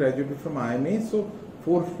son has graduated from IMA, so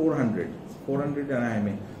 400 and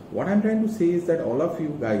IMA. What I'm trying to say is that all of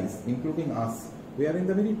you guys, including us, we are in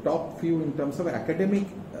the very top few in terms of academic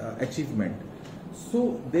achievement.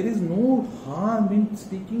 So there is no harm in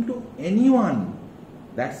speaking to anyone.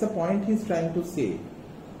 That's the point he's trying to say.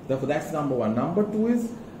 That's number one. Number two is,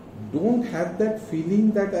 don't have that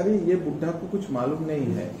feeling that अरे ये बुड्ढा को कुछ मालूम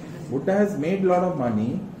नहीं है. Buddha has made a lot of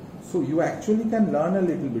money, so you actually can learn a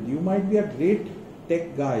little bit. You might be a great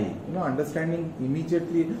tech guy, understanding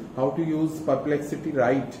immediately how to use Perplexity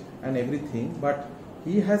right and everything, but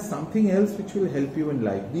he has something else which will help you in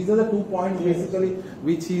life. These are the 2 points basically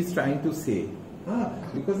which he is trying to say.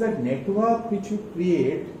 Because that network which you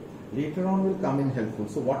create later on will come in helpful.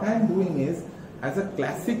 So what I am doing is, as a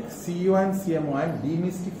classic CEO and CMO, I am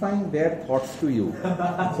demystifying their thoughts to you.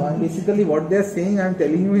 So I'm basically what they are saying, I am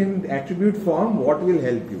telling you in attribute form what will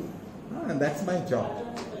help you. And that's my job.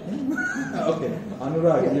 Okay,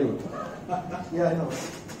 Anurag, you. Yeah, I know.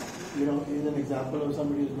 Is an example of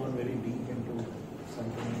somebody who's gone very deep into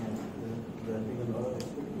something and developing a lot of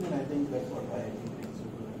expertise, and I think that's what IIT brings to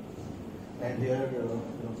it. And here,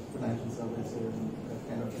 financial services, that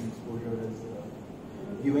kind of an exposure is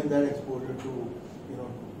given that exposure to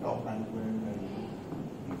top management and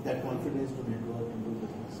that confidence to network and do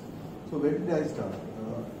business. So where did I start?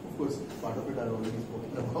 Of course, part of it I've already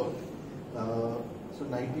spoken about. So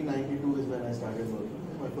 1992 is when I started working.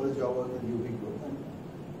 My first job was with UB Group. And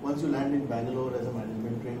once you land in Bangalore as a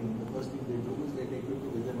management training, the first thing they do is they take you to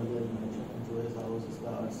Vijay Malya's mansion and show his house, his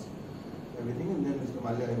cars, everything. And then Mr.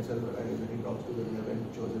 Malya himself, when he talks to the 11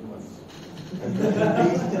 chosen ones. And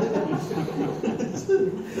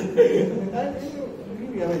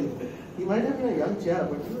really, he might have been a young chap,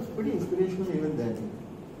 but he was pretty inspirational even then.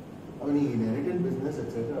 I mean, he inherited business,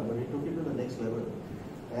 etc., but he took it to the next level.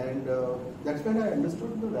 And that's when I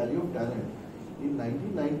understood the value of talent. In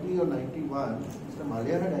 1990 or 91, Mr.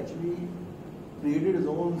 Malia had actually created his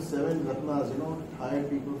own 7 Ratnas, hired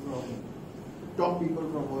people from, top people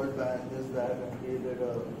from World Bank, this, that, and created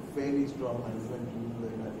a fairly strong management team in the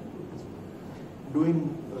United States,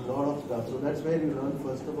 doing a lot of stuff. So that's where you learn,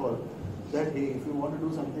 first of all, that hey, if you want to do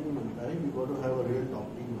something, I think you've got to have a real top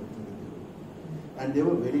team working with you. And they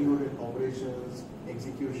were very good at operations,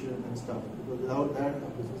 execution, and stuff, because without that, a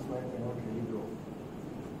businessman cannot really grow.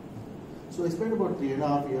 So I spent about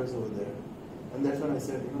 3.5 years over there, and that's when I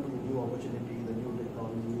said, the new opportunity, the new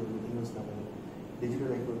technology, everything was coming.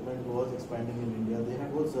 Digital equipment was expanding in India. They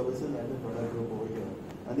had both services and the product group over here,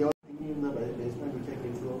 and they were thinking in the basement, which I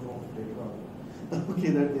came to know from Telecom,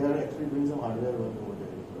 okay, that they are actually doing some hardware work over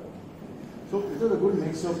there as well. So it was a good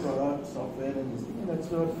mix of product, software, and this thing, and that's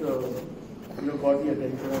what got the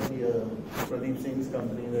attention of the Pradeep Singh's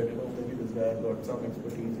company. That maybe this guy got some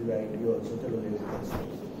expertise in IT also.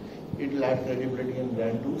 It lacked credibility and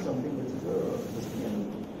brand too, something which is this thing.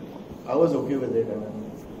 And I was okay with it. I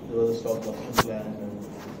mean, there was a stock option plan and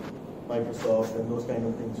Microsoft and those kind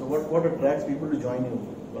of things. So what attracts people to join you?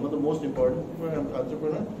 One of the most important for an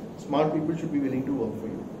entrepreneur, smart people should be willing to work for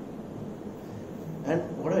you. And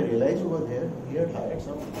what I realized over there, he had hired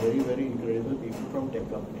some very, very incredible people from tech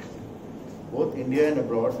companies, both India and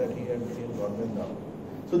abroad, that he had got them down.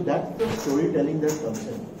 So that's the storytelling that comes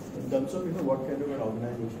in terms of what kind of an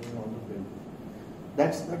organization you want to build.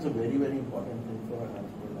 That's a very, very important thing for an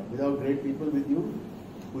entrepreneur. Without great people with you,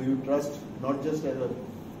 who you trust not just as a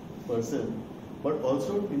person, but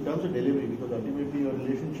also in terms of delivery, because ultimately your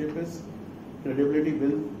relationship is credibility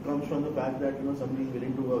comes from the fact that somebody is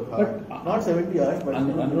willing to work hard. But, not 70 hours, but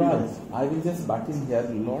Anurag, I will just butt in here.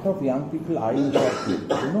 A lot of young people I interact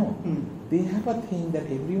with, they have a thing that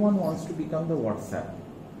everyone wants to become the WhatsApp.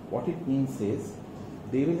 What it means is,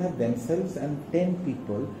 they will have themselves and 10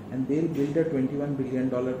 people, and they'll build a $21 billion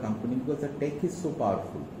company because the tech is so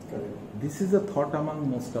powerful. Correct. This is a thought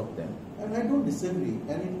among most of them. And I don't disagree.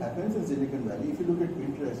 And it happens in Silicon Valley. If you look at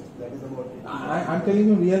Pinterest, that is about it. I'm telling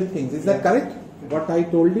you real things. Is that correct? What I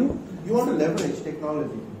told you? You want to leverage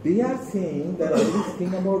technology. They are saying that this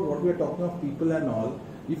thing about what we are talking of people and all,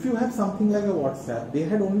 if you have something like a WhatsApp, they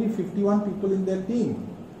had only 51 people in their team,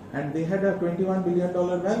 and they had a $21 billion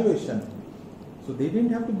valuation. So they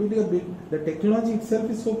didn't have to build a big, the technology itself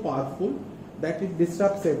is so powerful that it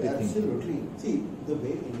disrupts everything. Absolutely. See, the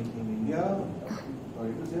way in India,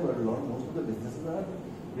 sorry to say, but most of the businesses are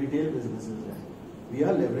retail businesses. We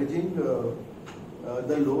are leveraging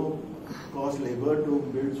the low cost labor to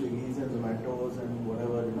build Swiggy's and Zomato's and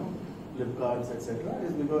whatever, Flipkarts, etc.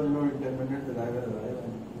 is because, in 10 minutes the guy will arrive.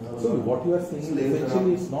 So what you are saying is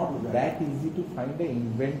essentially it's not that easy to find an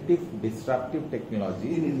inventive, disruptive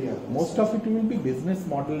technology. In India. Most of it will be business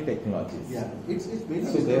model technologies. Yeah, it's basically,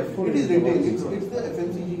 so therefore it is retail. It's the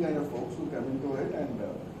FMCG kind of folks who come into it and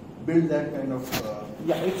build that kind of...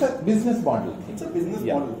 it's a business model. It's a business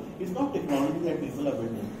model. It's not technology that people are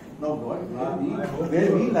building. Now,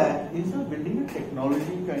 where we lack is building a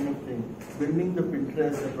technology kind of thing, building the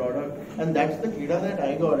Pinterest, the product, and that's the kida that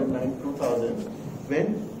I got in 2000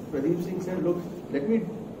 when Pradeep Singh said, look, let me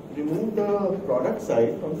remove the product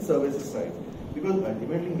side from the services side, because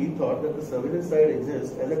ultimately he thought that the services side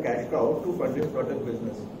exists as a cash cow to fund his product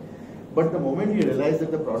business. But the moment he realized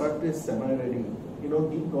that the product is semi-ready, he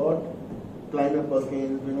got Kleiner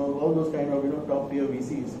Perkins, all those kind of top tier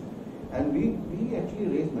VCs. And we actually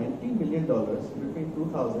raised $19 million between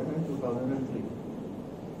 2000 and 2003.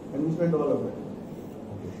 And we spent all of it.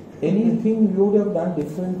 Anything you would have done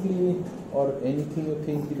differently, or anything you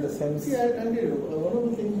think in the sense? See, I'll tell you, one of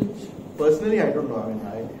the things which personally I don't know, I mean,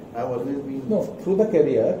 I've always been... No, through the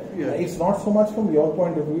career, it's not so much from your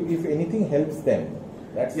point of view, if anything helps them.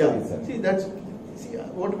 That's the reason. See,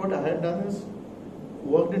 what I had done is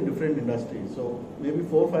worked in different industries. So maybe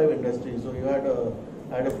 4 or 5 industries. So you had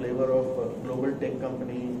a flavor of global tech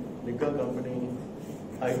company, liquor company,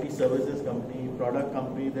 IT services company, product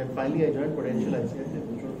company. Then finally I joined Potential ICICI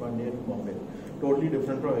Mutual Fund here in Bombay. Totally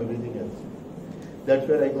different from everything else. That's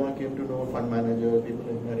where I came to know fund managers, people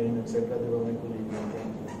in Marine, etc. They were my colleagues.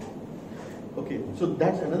 Okay, so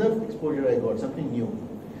that's another exposure I got, something new.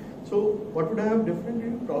 So what would I have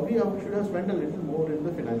differently? Probably I should have spent a little more in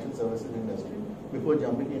the financial services industry before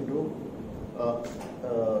jumping into,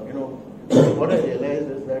 what I realized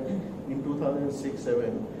is that in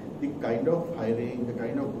 2006-07, the kind of hiring, the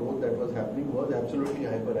kind of growth that was happening was absolutely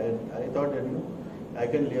hyper. I thought that, I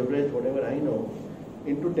can leverage whatever I know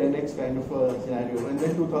into 10x kind of a scenario. And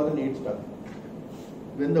then 2008 started.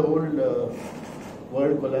 When the whole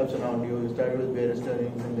world collapse around you. You started with Barrister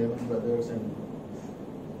and Lehman Brothers and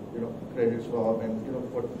Credit Swap, and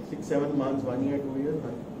for 6-7 months, 1 year, 2 years,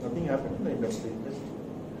 nothing happened in the industry. Just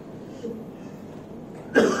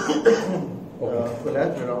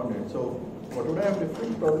collapsed around it. So what would I have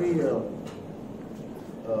different? Probably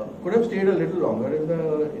could have stayed a little longer in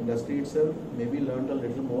the industry itself, maybe learned a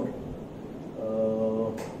little more,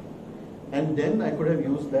 and then I could have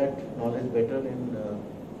used that knowledge better in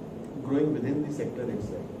growing within the sector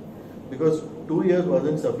itself. Because 2 years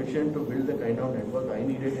wasn't sufficient to build the kind of network I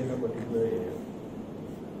needed in a particular area.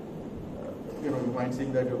 You might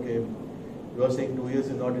think that, okay, you are saying 2 years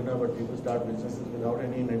is not enough, but people start businesses without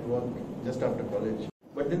any network just after college.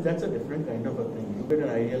 But then that's a different kind of a thing. You get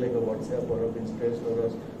an idea like a WhatsApp or a Pinterest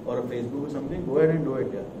or a Facebook or something, go ahead and do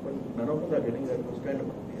it, yeah. But none of us are getting those kind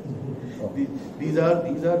of ideas. These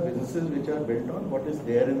are businesses which are built on what is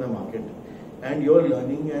there in the market, and you're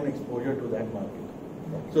learning and exposure to that market.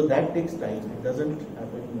 So that takes time. It doesn't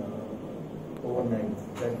happen overnight.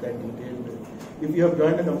 That detailed. If you have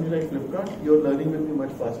joined a company like Flipkart, your learning will be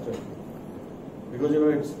much faster. Because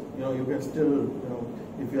it's you can still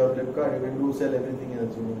if you have Flipkart, you can sell everything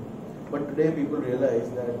else. But today people realize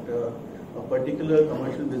that a particular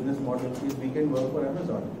commercial business model is we can work for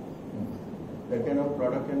Amazon. That kind of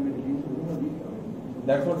product can be released within a week.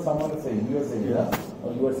 That's what someone is saying. You are saying, yeah.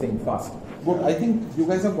 Or you are saying fast. Good. I think you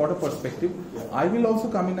guys have got a perspective. Yeah. I will also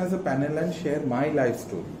come in as a panel and share my life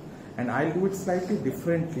story. And I'll do it slightly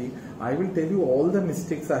differently. I will tell you all the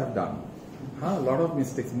mistakes I have done. A lot of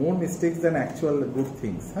mistakes, more mistakes than actual good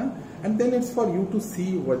things. And then it's for you to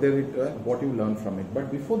see whether what you learn from it.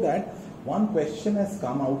 But before that, one question has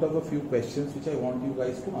come out of a few questions which I want you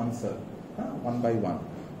guys to answer one by one.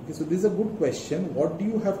 Okay, so this is a good question. What do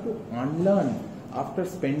you have to unlearn after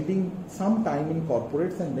spending some time in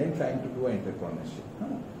corporates and then trying to do entrepreneurship?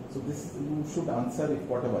 So this you should answer if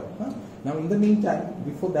whatever. Now in the meantime,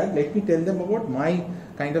 before that, let me tell them about my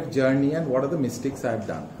kind of journey and what are the mistakes I have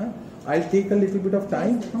done. I'll take a little bit of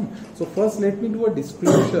time. So first let me do a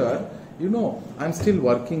disclosure. I'm still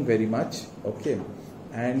working very much, okay,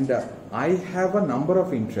 and I have a number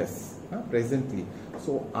of interests presently.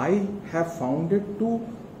 So I have founded 2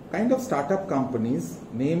 kind of startup companies.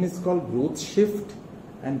 Name is called Growth Shift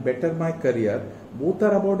and Better My Career. Both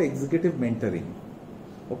are about executive mentoring.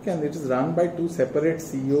 Okay, and it is run by 2 separate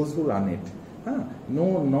CEOs who run it.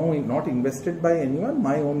 No, not invested by anyone,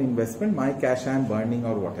 my own investment, my cash I am burning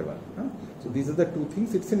or whatever. So these are the 2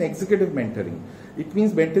 things. It's an executive mentoring. It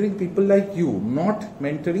means mentoring people like you, not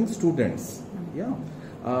mentoring students. Yeah.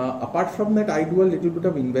 Apart from that, I do a little bit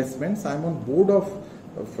of investments. I'm on board of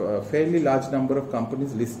a fairly large number of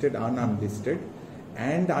companies, listed and unlisted.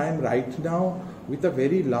 And I am right now with a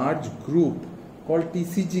very large group called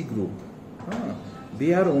TCG Group.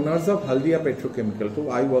 They are owners of Haldia Petrochemical. So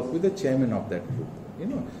I work with the chairman of that group.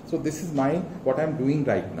 So this is what I'm doing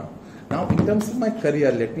right now. Now in terms of my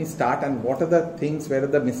career, let me start and what are the things, where are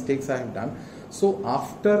the mistakes I have done. So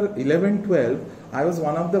after 11-12, I was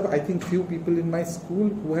one of the, I think, few people in my school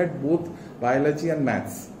who had both biology and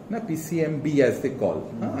maths. PCMB as they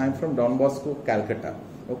call. I'm from Don Bosco, Calcutta.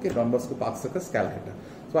 Okay, Don Bosco Park Circus, Calcutta.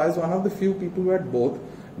 So I was one of the few people who had both.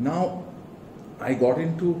 Now I got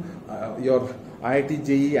into your IIT,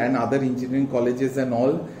 JEE and other engineering colleges and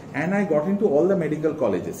all, and I got into all the medical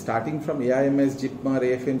colleges, starting from AIMS, JIPMER,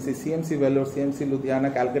 AFMC, CMC Vellore, CMC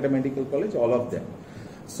Ludhiana, Calcutta Medical College, all of them.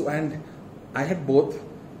 So, and I had both.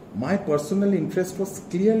 My personal interest was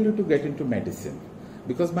clearly to get into medicine,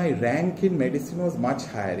 because my rank in medicine was much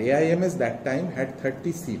higher. AIMS that time had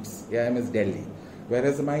 30 seats, AIMS Delhi,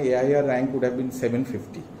 whereas my AIR rank would have been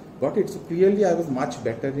 750. Got it? So clearly I was much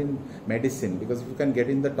better in medicine, because if you can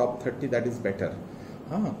get in the top 30, that is better.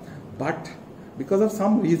 But because of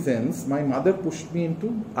some reasons, my mother pushed me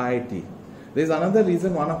into IIT. There is another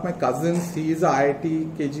reason. One of my cousins, he is a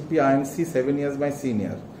IIT KGP IMC, 7 years my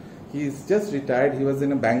senior. He is just retired. He was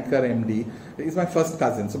in a banker MD. He is my first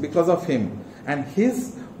cousin. So because of him, and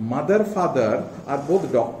his mother, father are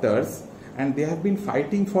both doctors, and they have been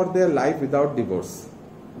fighting for their life without divorce.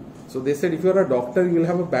 So they said, if you are a doctor, you will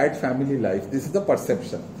have a bad family life. This is the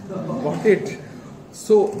perception. Got it?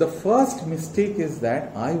 So the first mistake is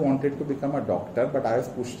that I wanted to become a doctor, but I was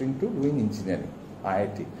pushed into doing engineering,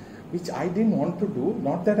 IIT, which I didn't want to do.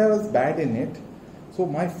 Not that I was bad in it. So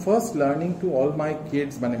my first learning to all my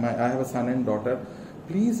kids, I have a son and daughter,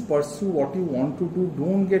 please pursue what you want to do.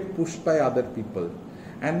 Don't get pushed by other people.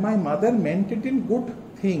 And my mother meant it in good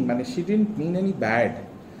thing. She didn't mean any bad.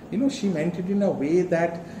 she meant it in a way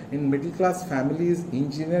that in middle class families,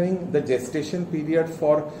 engineering, the gestation period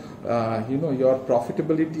for, your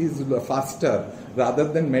profitability is faster rather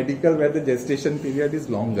than medical where the gestation period is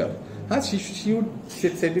longer. She would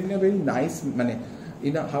said it in a very nice,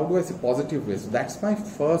 in a, how do I say, positive way. So that's my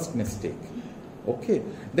first mistake. Okay.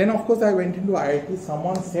 Then of course I went into IIT.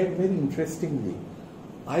 Someone said very interestingly,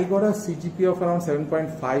 I got a CGPA of around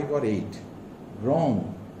 7.5 or 8.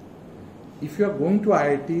 Wrong. If you are going to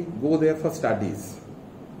IIT, go there for studies.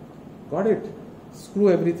 Got it? Screw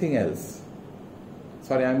everything else.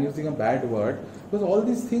 Sorry, I'm using a bad word. Because all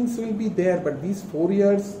these things will be there, but these 4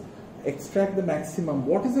 years, extract the maximum.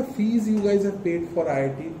 What is the fees you guys have paid for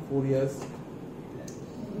IIT 4 years?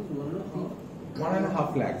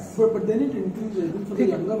 1.5 lakhs. But then it increases even for the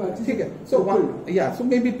younger batches. So so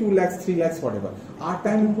maybe 2 lakhs, 3 lakhs, whatever. Our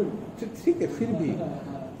time,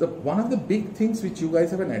 one of the big things which you guys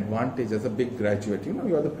have an advantage as a big graduate,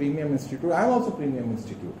 you are the premium institute. I am also premium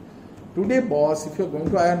institute. Today, boss, if you are going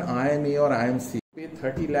to an IMA or IMC, pay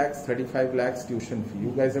 30 lakhs, 35 lakhs tuition fee.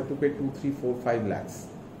 You guys have to pay 2, 3, 4, 5 lakhs.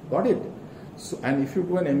 Got it? So, and if you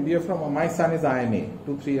do an MBA from, my son is IMA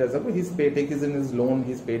 2-3 years ago, he's paid, taken his loan,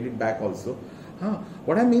 he's paid it back also.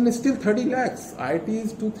 What I mean is still 30 lakhs. IIT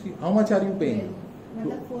is 2-3. How much are you paying?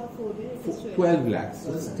 12 lakhs.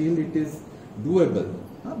 So still it is doable.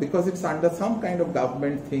 Because it's under some kind of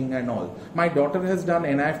government thing and all. My daughter has done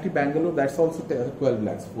NIFT Bangalore, that's also 12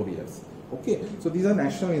 lakhs, 4 years. Okay, so these are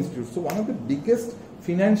national institutes. So one of the biggest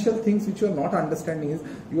financial things which you are not understanding is,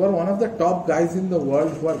 you are one of the top guys in the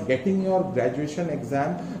world who are getting your graduation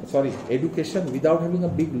education without having a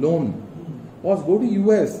big loan. Boss, go to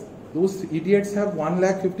US. Those idiots have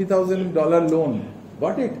 $1,50,000 loan.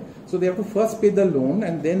 Got it? So they have to first pay the loan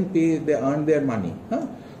and then they earn their money.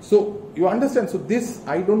 So you understand. So this,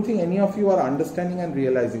 I don't think any of you are understanding and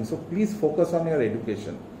realizing. So please focus on your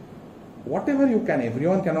education. Whatever you can.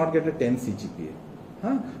 Everyone cannot get a 10 CGPA.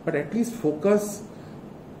 But at least focus.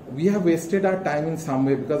 We have wasted our time in some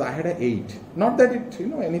way because I had an 8. Not that it,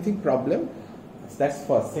 anything problem. That's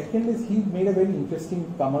first. Second is he made a very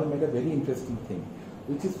interesting, Kamal made a very interesting thing,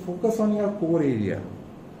 which is focus on your core area.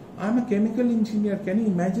 I'm a chemical engineer. Can you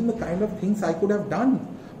imagine the kind of things I could have done?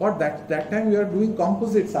 Or that time we were doing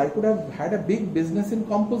composites. I could have had a big business in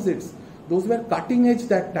composites. Those were cutting edge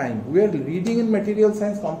that time. We were reading in material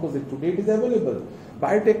science composite. Today it is available.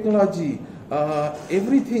 Biotechnology,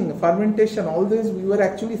 everything, fermentation, all this we were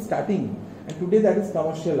actually studying. And today that is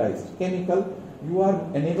commercialized. Chemical, you are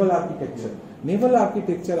a naval architecture. Naval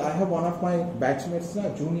architecture, I have one of my batchmates,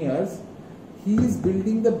 juniors. He is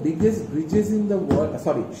building the biggest bridges in the world,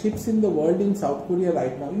 ships in the world in South Korea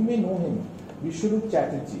right now. You may know him. Vishnu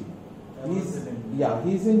Chatterjee.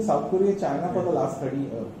 He's in South Korea, China for the last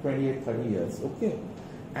 28-30 years. Okay.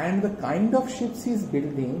 And the kind of ships he's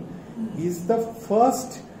building is the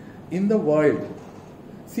first in the world.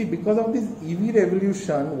 See, because of this EV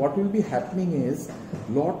revolution, what will be happening is,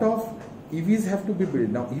 lot of EVs have to be built.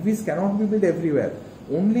 Now, EVs cannot be built everywhere.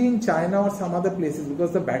 Only in China or some other places,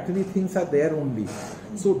 because the battery things are there only.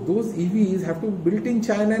 So those EVs have to be built in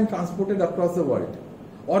China and transported across the world.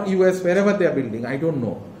 Or US, wherever they are building, I don't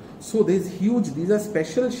know. So there's huge, these are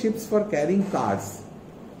special ships for carrying cars.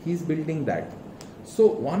 He's building that. So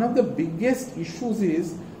one of the biggest issues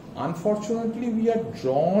is, unfortunately, we are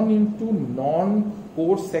drawn into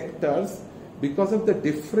non-core sectors because of the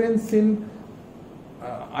difference in,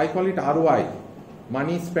 I call it ROI.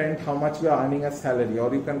 Money spent, how much you are earning as salary,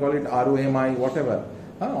 or you can call it ROMI, whatever,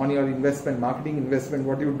 on your investment, marketing investment,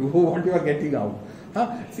 what you do, what you are getting out.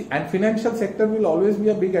 See, and financial sector will always be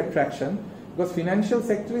a big attraction, because financial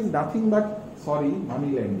sector is nothing but,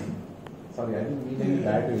 money lending. Sorry, I didn't mean any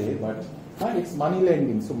bad way, but it's money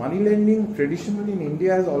lending. So money lending traditionally in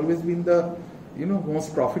India has always been the,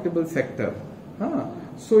 most profitable sector.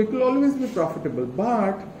 So it will always be profitable,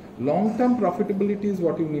 but long-term profitability is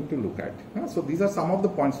what you need to look at. So these are some of the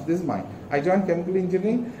points. This is mine. I joined chemical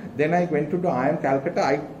engineering, then I went to the IIM Calcutta.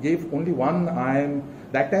 I gave only one IIM.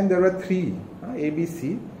 That time there were 3, A, B,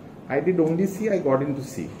 C. I did only C, I got into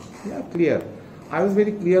C. Yeah, clear. I was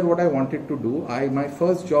very clear what I wanted to do. My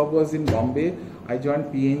first job was in Bombay. I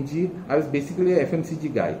joined PNG. I was basically a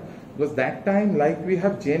FMCG guy. Because that time, like we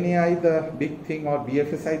have GenAI the big thing or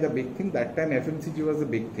BFSI the big thing, that time FMCG was the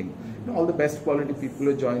big thing. All the best quality people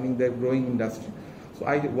are joining the growing industry. So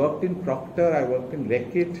I worked in Procter, I worked in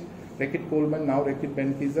Reckitt Coleman, now Reckitt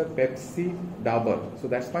Benckiser, Pepsi, Dabur. So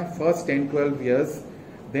that's my first 10-12 years.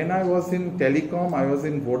 Then I was in telecom, I was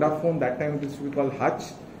in Vodafone, that time it used to be called Hutch,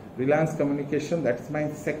 Reliance Communication, that's my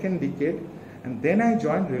second decade. And then I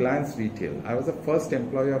joined Reliance Retail. I was the first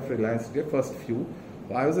employee of Reliance Retail, first few.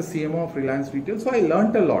 I was a CMO of Reliance Retail, so I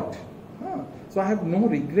learnt a lot. So I have no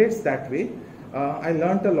regrets that way. I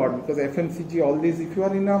learnt a lot because FMCG, all these, if you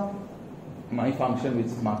are in my function, which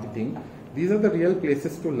is marketing, these are the real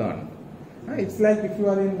places to learn. It's like if you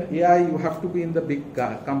are in AI, you have to be in the big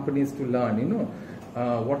companies to learn,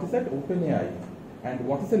 what is that? OpenAI. And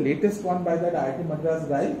what is the latest one by that IIT Madras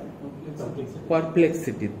guy?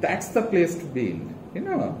 Perplexity. That's the place to be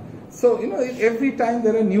in, So, every time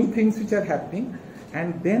there are new things which are happening.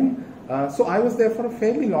 And then, so I was there for a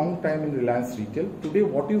fairly long time in Reliance Retail. Today,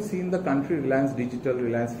 what you see in the country, Reliance Digital,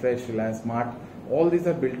 Reliance Fresh, Reliance Mart, all these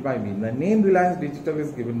are built by me. The name Reliance Digital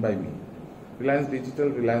is given by me. Reliance Digital,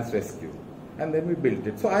 Reliance Rescue. And then we built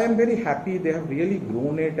it. So I am very happy. They have really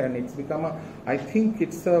grown it, and it's become I think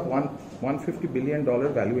it's a $150 billion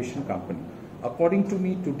valuation company. According to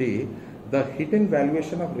me today, the hidden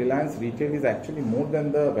valuation of Reliance Retail is actually more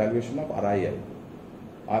than the valuation of RIL.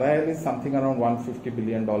 RIL is something around $150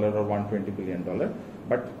 billion or $120 billion.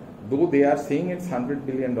 But though they are saying it's $100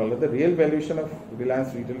 billion, the real valuation of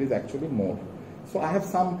Reliance Retail is actually more. So I have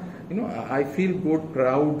some, I feel good,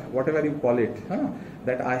 proud, whatever you call it,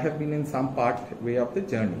 that I have been in some way of the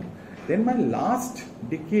journey. Then my last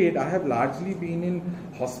decade, I have largely been in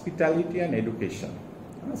hospitality and education.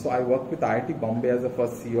 So I worked with IIT Bombay as the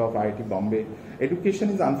first CEO of IIT Bombay. Education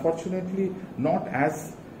is unfortunately not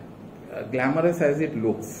as glamorous as it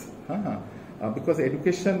looks. Because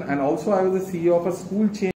education, and also I was the CEO of a school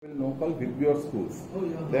chain called Vibgyor Schools. Oh,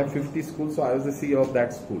 yeah. There are 50 schools, so I was the CEO of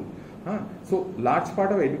that school. So large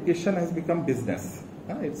part of education has become business.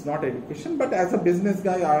 It's not education, but as a business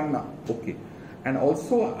guy, I am okay. And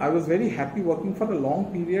also, I was very happy working for a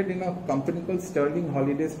long period in a company called Sterling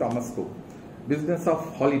Holidays Thomas Cook, business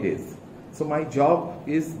of holidays. So my job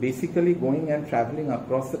is basically going and traveling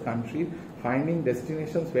across the country, finding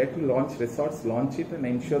destinations where to launch resorts, launch it, and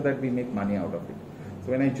ensure that we make money out of it.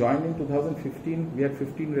 So when I joined in 2015, we had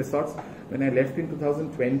 15 resorts. When I left in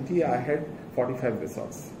 2020, I had 45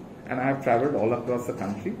 resorts. And I have traveled all across the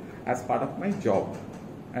country as part of my job,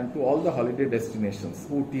 and to all the holiday destinations,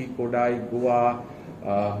 Ooty, Kodai, Goa,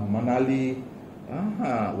 Manali,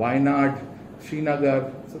 Wayanad,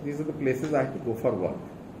 Srinagar. So these are the places I had to go for work.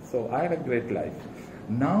 So I had a great life.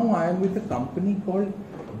 Now I am with a company called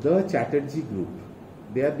the Chatterjee Group.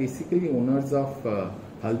 They are basically owners of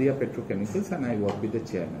Haldia Petrochemicals, and I work with the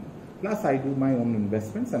chairman. Plus I do my own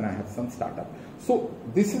investments, and I have some startup. So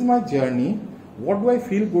this is my journey. What do I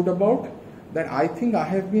feel good about? That I think I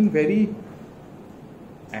have been very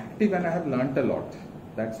active and I have learnt a lot.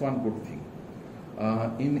 That's one good thing.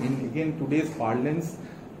 In again today's parlance,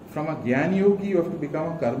 from a Gyan Yogi you have to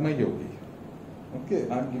become a Karma Yogi. Okay,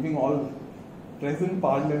 I'm giving all present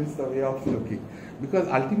parlance the way of looking. Because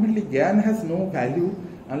ultimately Gyan has no value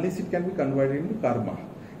unless it can be converted into karma.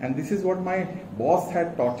 And this is what my boss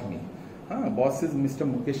had taught me. Boss is Mr.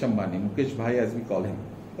 Mukesh Ambani, Mukesh Bhai as we call him.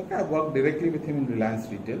 Okay, I worked directly with him in Reliance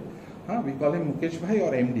Retail. We call him Mukesh Bhai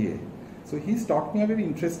or MDA. So he's taught me a very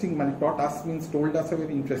interesting, told us a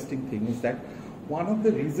very interesting thing, is that one of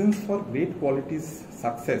the reasons for great quality's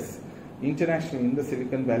success internationally in the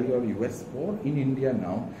Silicon Valley or US or in India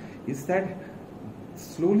now is that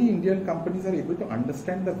slowly Indian companies are able to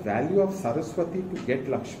understand the value of Saraswati to get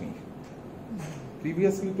Lakshmi.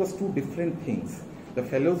 Previously it was two different things. The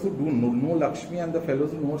fellows who do know Lakshmi and the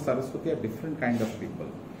fellows who know Saraswati are different kind of people.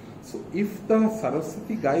 So if the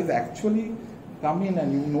Saraswati guys actually come in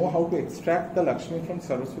and you know how to extract the Lakshmi from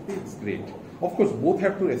Saraswati, it's great. Of course, both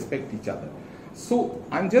have to respect each other. So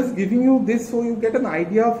I'm just giving you this so you get an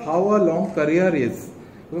idea of how a long career is.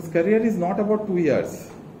 Because career is not about 2 years.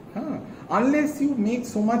 Unless you make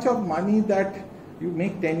so much of money that you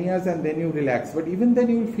make 10 years and then you relax. But even then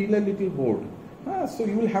you will feel a little bored. So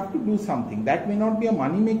you will have to do something. That may not be a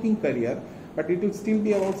money-making career, but it will still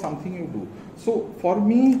be about something you do. So for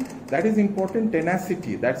me, that is important,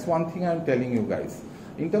 tenacity. That's one thing I am telling you guys.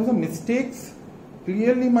 In terms of mistakes,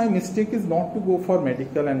 clearly my mistake is not to go for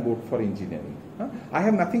medical and go for engineering. I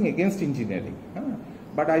have nothing against engineering.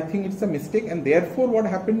 But I think it's a mistake, and therefore what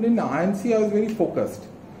happened in IMC, I was very focused.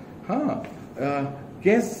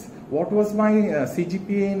 Guess what was my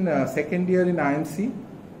CGPA in second year in IMC?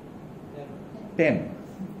 10.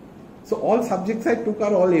 So all subjects I took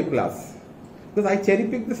are all A+. Because I cherry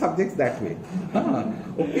picked the subjects that way.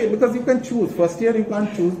 Okay, because you can choose. First year you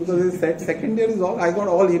can't choose because it's said. Second year is all, I got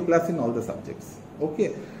all A+ in all the subjects.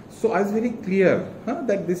 Okay, so I was very clear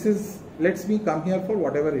that this is, lets me come here for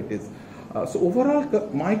whatever it is. So overall,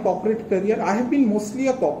 my corporate career, I have been mostly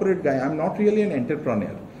a corporate guy. I'm not really an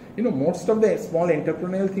entrepreneur. You know, most of the small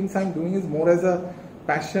entrepreneurial things I'm doing is more as a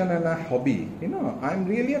passion and a hobby. You know, I'm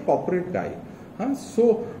really a corporate guy.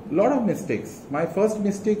 So, lot of mistakes. My first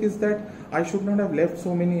mistake is that I should not have left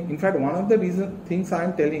so many. In fact, one of the things I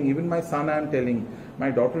am telling, even my son I am telling, my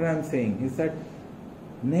daughter I am saying, is that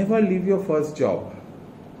never leave your first job.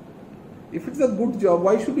 If it's a good job,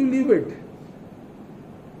 why should you leave it?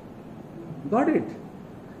 Got it?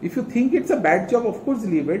 If you think it's a bad job, of course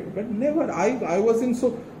leave it, but never. I was in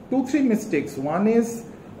 2-3 mistakes. One is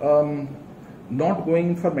not going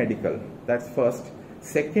in for medical. That's first.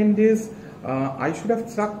 Second is I should have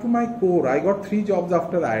stuck to my core. I got 3 jobs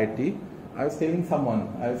after IIT. I was telling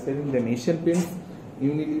them Asian Paints,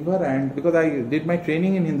 Unilever, and because I did my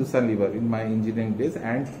training in Hindustan Lever in my engineering days,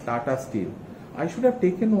 and Tata Steel. I should have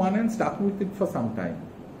taken one and stuck with it for some time.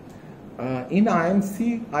 In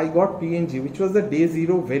IMC, I got P&G, which was the day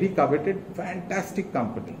zero, very coveted, fantastic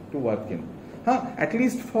company to work in. At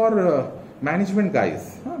least for management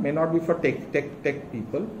guys, may not be for tech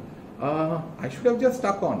people. I should have just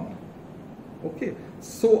stuck on. Okay,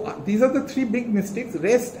 so these are the 3 big mistakes.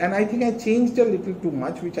 Rest, and I think I changed a little too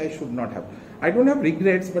much, which I should not have. I don't have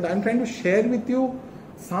regrets, but I'm trying to share with you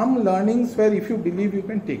some learnings where if you believe, you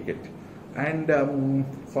can take it. And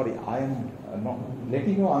sorry, I am not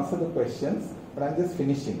letting you answer the questions, but I'm just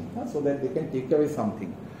finishing so that they can take away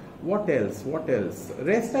something. What else? What else?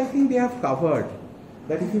 Rest, I think they have covered.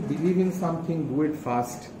 That if you believe in something, do it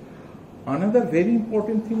fast. Another very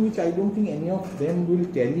important thing which I don't think any of them will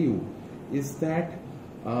tell you is that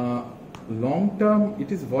long term,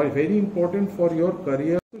 it is very important for your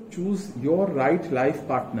career to choose your right life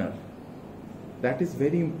partner. That is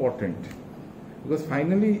very important. Because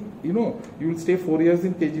finally, you will stay 4 years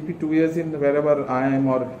in KGP, 2 years in wherever I am,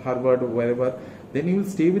 or Harvard, or wherever. Then you will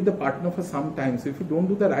stay with the partner for some time. So if you don't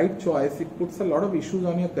do the right choice, it puts a lot of issues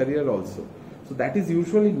on your career also. So that is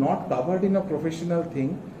usually not covered in a professional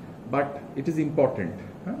thing, but it is important.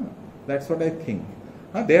 That's what I think.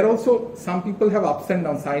 There also, some people have ups and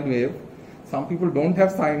downs, sine wave. Some people don't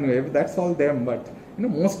have sine wave. That's all them. But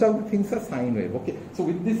most of the things are sine wave. Okay. So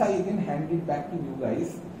with this, I again hand it back to you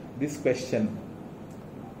guys. This question.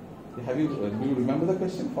 Do you remember the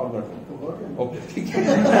question? Forgotten. Okay.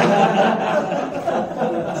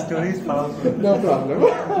 Stories powerful. No problem.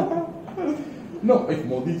 No, if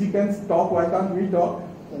Modi ji can talk, why can't we talk?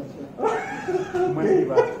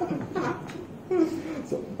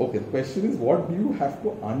 So, okay, the question is, what do you have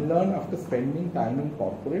to unlearn after spending time in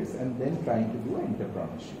corporates and then trying to do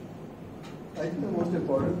entrepreneurship? I think the most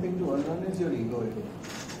important thing to unlearn is your ego.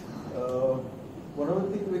 One of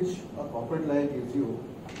the things which a corporate life gives you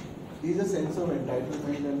is a sense of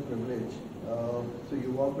entitlement and privilege. So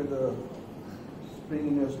you walk with a spring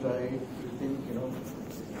in your stride. You think,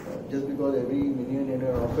 just because every minion in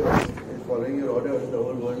your office is following your orders, the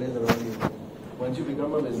whole world is around you. Once you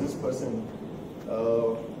become a business person,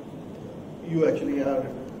 you actually are,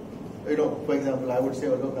 for example, I would say,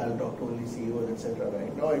 look, I'll talk to only CEOs, etc.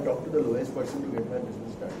 Right now, I talk to the lowest person to get my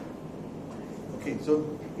business started. Okay,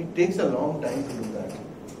 so it takes a long time to do that.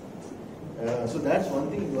 So that's one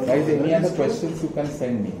thing. Guys, any other questions you can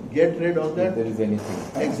send me. Get rid of that. If there is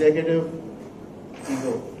anything. Executive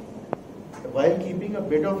ego, while keeping a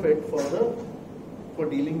bit of it for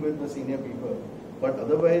dealing with the senior people. But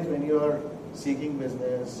otherwise, when you are seeking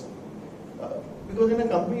business, because in a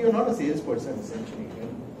company you're not a salesperson essentially.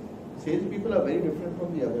 Sales people are very different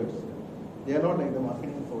from the others. They are not like the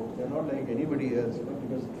marketing folks. They are not like anybody else.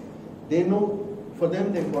 Because they know. For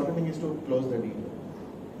them, the important thing is to close the deal.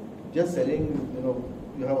 Just selling,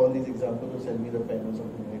 you have all these examples of sell me the pen or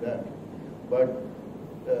something like that. But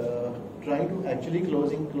trying to actually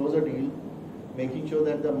close a deal, making sure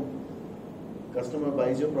that the customer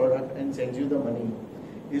buys your product and sends you the money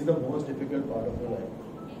is the most difficult part of your life.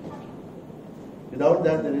 Without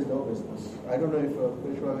that, there is no business. I don't know if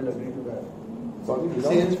Vishwa will agree to that. Sorry,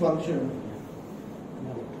 sales function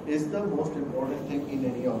is the most important thing in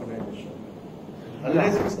any organization.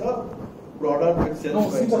 Unless it's a product which sells No,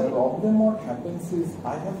 by see, the itself. problem what happens is, I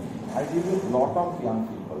deal with a lot of young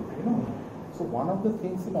people, So one of the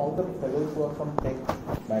things in all the fellows who are from tech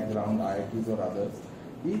background, IITs or others,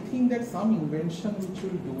 they think that some invention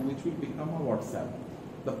which will become a WhatsApp,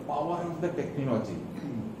 the power of the technology,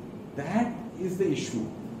 that is the issue.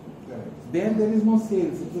 Correct. There is no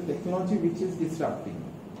sales, it's the technology which is disrupting.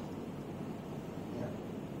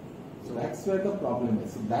 So that's where the problem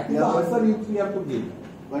is. So that is the answer we have to give.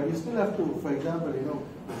 But you still have to, for example, you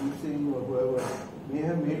saying whoever may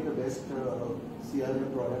have made the best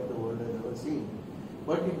CRM product the world has ever seen.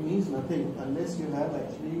 But it means nothing unless you have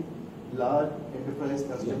actually large enterprise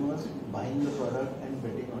customers buying the product and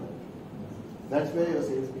betting on it. That's where your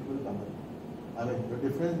salespeople come in. I mean, the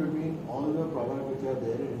difference between all the products which are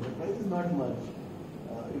there in enterprise is not much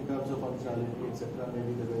in terms of functionality etc.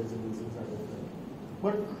 Maybe the resolutions are different.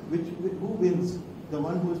 But who wins? The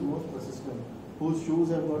one who is most persistent, whose shoes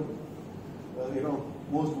have got,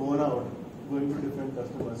 most worn out, going to different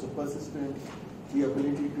customers. So persistent, the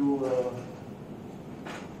ability to,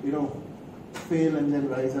 fail and then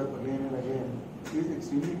rise up again and again is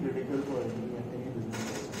extremely critical for any business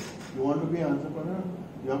person. You want to be an entrepreneur,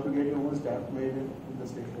 you have to get your own stamp made in the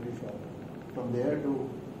stationery shop. From there to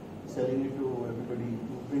selling it to everybody,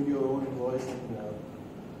 to print your own invoice and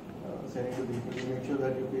sending to people, you make sure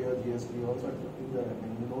that you pay your GST, all sorts of things are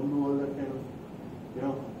happening. You don't do all that kind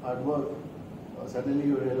of, hard work. Suddenly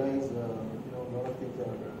you realize, a lot of things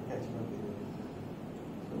are catching up with you.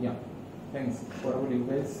 So, yeah, thanks. What about you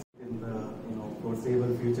guys? In the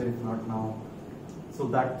foreseeable future, if not now. So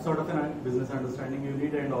that sort of a business understanding you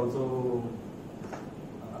need, and also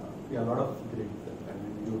a lot of grit. I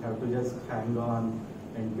mean, you have to just hang on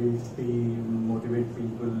and build team, motivate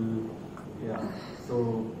people. Yeah.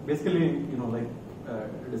 So basically,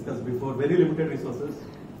 discussed before, very limited resources.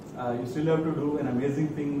 You still have to do an amazing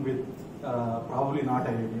thing with probably not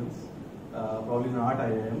IITians, probably not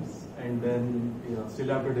IIMs, and then still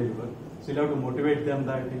have to deliver. Still have to motivate them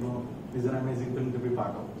that this is an amazing thing to be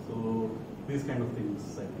part of. So these kind of things,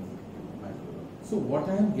 I think, matter. So what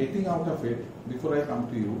I am getting out of it, before I come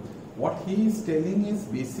to you, what he is telling is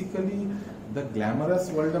basically the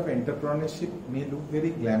glamorous world of entrepreneurship may look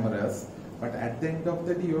very glamorous, but at the end of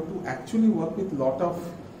the day, you have to actually work with a lot of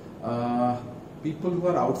people who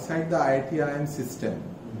are outside the IIT IIM system,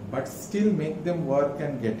 but still make them work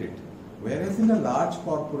and get it. Whereas in a large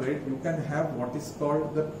corporate, you can have what is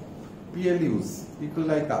called the PLUs, people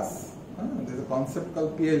like us. There's a concept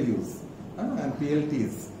called PLUs and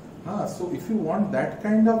PLTs. So if you want that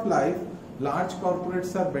kind of life, large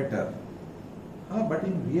corporates are better. But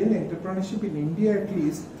in real entrepreneurship in India at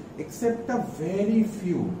least, except a very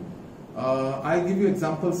few, I'll give you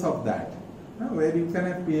examples of that, where you can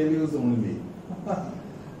have PLUs only.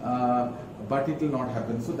 But it will not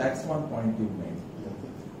happen. So that's one point you made.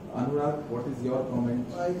 Anurag, what is your comment?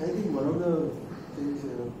 I think one of the things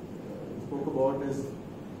you spoke about is,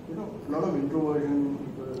 a lot of introversion,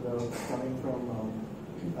 people coming from,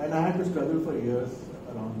 and I had to struggle for years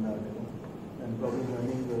around that, and probably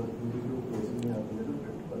learning the group closing me up a little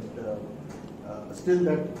bit, but still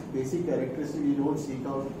that basic characteristic, you don't seek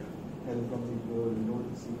out help from people, you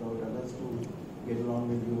don't seek out others to get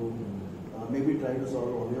along with you, maybe try to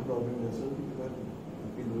solve all your problems yourself, because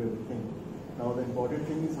you can do everything. Now the important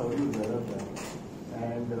thing is how you develop that,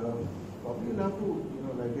 and probably you have to,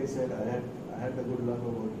 like I said, I had the good luck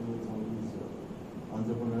of working with some of these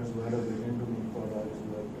entrepreneurs who had a vision to make products,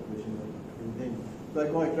 who had a vision of everything. So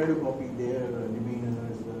I try to copy their demeanor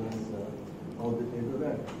as well as how they do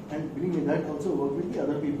that. And believe me, that also worked with the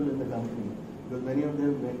other people in the company, because many of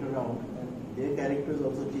them went around and their characters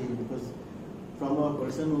also changed, because from a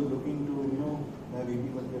person who's looking to, maybe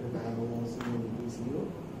CEO,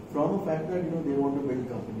 from a fact that, they want to build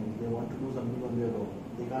companies, they want to do something on their own.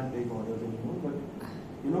 They can't take orders anymore, but,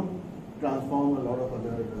 transform a lot of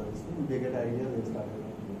other things. They get ideas, they start a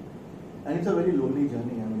company. And it's a very lonely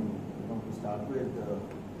journey. I mean, to start with,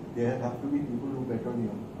 there have to be people who bet on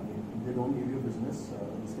you. I mean, they don't give you business,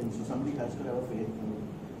 these things. So somebody has to have a faith.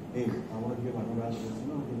 Hey, I want to give Anurag this,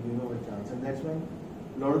 give a chance. And that's when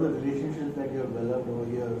a lot of the relationships that you have developed over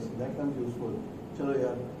years, that comes useful. Chalo,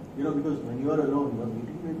 yeah. Because when you are alone, you are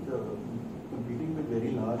competing with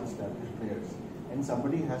very large established players, and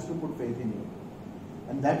somebody has to put faith in you,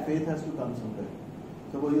 and that faith has to come somewhere.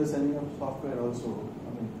 Suppose you are selling up software also. I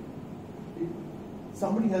mean,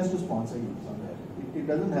 somebody has to sponsor you somewhere. It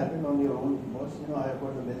doesn't happen on your own. Because I have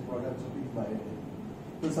got the best product, so please buy it.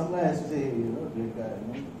 So some guy has to say, hey, great guy,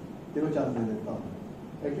 give a chance with it.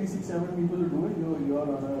 At least 6-7 people who do it, you are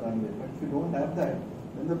on a runway. But if you don't have that,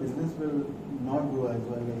 then the business will not grow as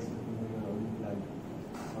well as you are already planned.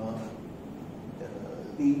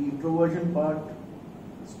 The introversion part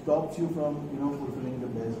stops you from fulfilling the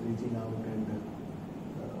best, reaching out and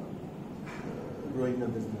growing the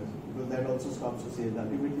business, because that also stops the sales.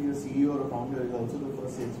 Ultimately, a CEO or a founder is also the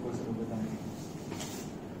first salesperson of the company,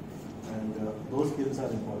 and those skills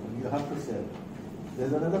are important. You have to sell.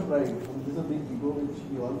 There's another pride. There's a big ego which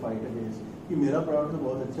you all fight against. कि मेरा product तो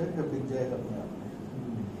बहुत अच्छा है, बिक जाएगा अपने आप.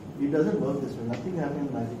 It doesn't work this way. Nothing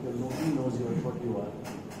happens magical. Nobody knows you what you are.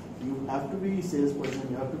 You have to be a salesperson.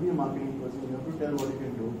 You have to be a marketing person. You have to tell what you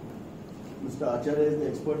can do. Mr. Acharya is the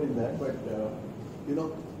expert in that, but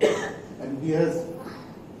and he has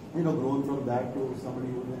grown from that to somebody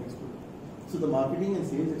who is an expert. So the marketing and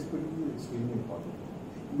sales expertise is extremely important.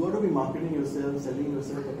 You got to be marketing yourself, selling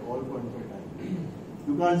yourself at all points of time.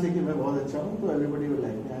 You can't say कि मैं बहुत अच्छा हूँ, so everybody will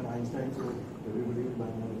like me. I'm Einstein, so everybody will buy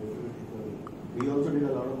my library. We also did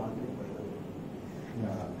a lot of marketing by the way.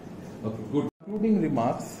 Yeah. Okay, good. Concluding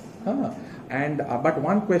remarks. And but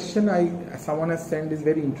one question someone has sent is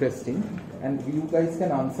very interesting, and you guys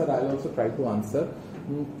can answer. I'll also try to answer.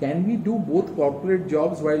 Can we do both corporate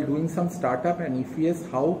jobs while doing some startup, and if yes,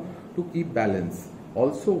 how to keep balance?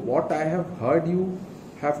 Also, what I have heard, you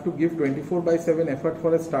have to give 24/7 effort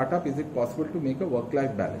for a startup. Is it possible to make a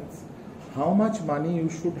work-life balance? How much money you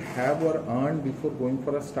should have or earn before going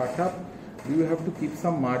for a startup? Do you have to keep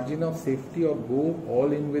some margin of safety or go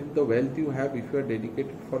all in with the wealth you have if you are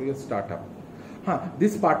dedicated for your startup?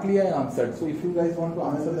 This partly I answered. So if you guys want to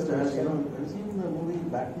answer the question. Have you seen the movie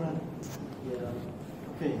Batman?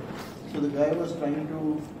 Yeah. Okay. So the guy was trying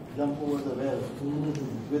to jump over the well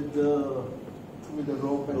with the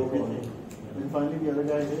rope and everything. Then finally the other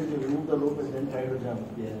guy said, "You remove the rope and then try to jump."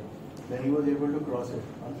 Yeah. Then he was able to cross it.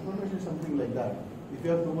 Entrepreneurship is something like that. If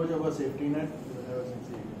you have too much of a safety net, you will never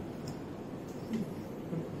succeed.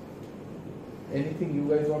 Anything you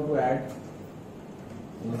guys want to add?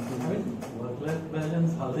 I mean, work-life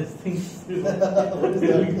balance, all these things What is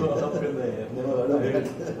really that? go up in the air. Never heard of it.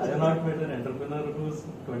 I have not met an entrepreneur who's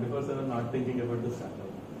 24/7 not thinking about the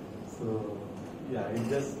startup. So, yeah, it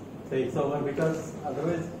just takes over because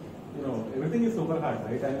otherwise, everything is super hard,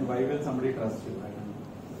 right? And why will somebody trust you? Right? And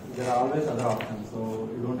there are always other options. So,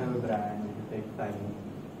 you don't have a brand, it will take time.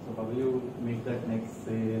 So, how will you make that next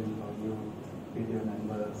sale or you hit your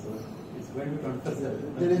numbers? So, it's going to be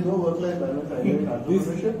confusing. There is no work-life balance either in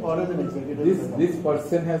entrepreneurship or as an executive. This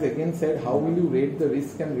person has again said, how will you rate the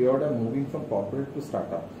risk and reward of moving from corporate to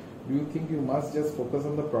startup? Do you think you must just focus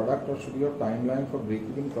on the product, or should you have timeline for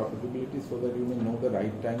break-even profitability so that you may know the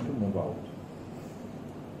right time to move out?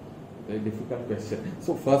 Very difficult question.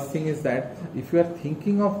 So first thing is that if you are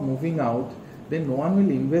thinking of moving out, then no one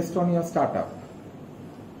will invest on your startup.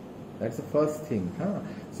 That's the first thing.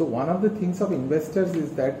 So one of the things of investors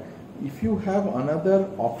is that if you have another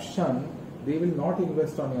option, they will not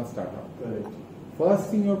invest on your startup. Correct. First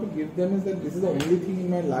thing you have to give them is that this is the only thing in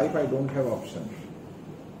my life I don't have options.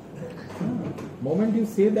 Moment you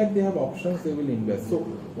say that they have options, they will invest. So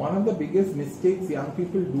one of the biggest mistakes young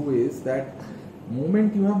people do is that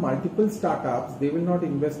moment you have multiple startups, they will not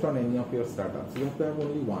invest on any of your startups. You have to have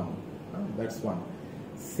only one. That's one.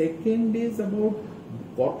 Second is about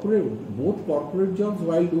both corporate jobs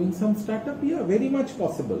while doing some startup. Yeah, very much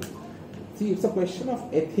possible. See, it's a question of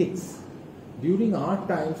ethics. During our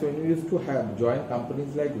times when we used to join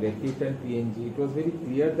companies like Reckitt and P&G, it was very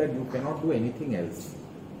clear that you cannot do anything else.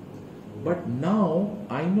 But now,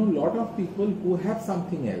 I know a lot of people who have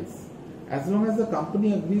something else. As long as the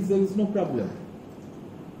company agrees, there is no problem.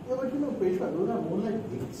 Yeah, but Peshwa, those are more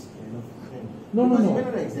like gigs kind of thing. No.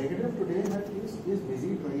 Even an executive today is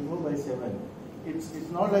busy 24/7.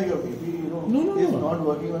 It's not like a VP, is not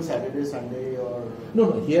working on Saturday, Sunday or...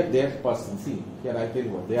 No, here their person, see, here I tell you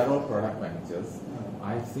what, they are all product managers.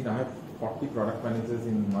 I have 40 product managers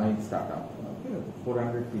in my startup,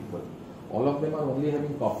 400 people. All of them are only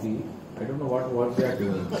having coffee. I don't know what work they are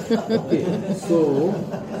doing. Okay, so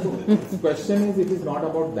the question is, it is not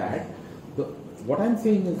about that. What I'm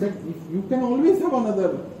saying is that if you can always have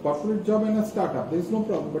another corporate job and a startup, there is no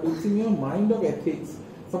problem. But it's in your mind of ethics.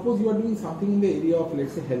 Suppose you are doing something in the area of,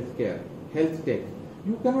 let's say, healthcare, health tech.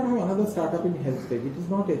 You cannot have another startup in health tech. It is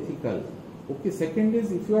not ethical. Okay. Second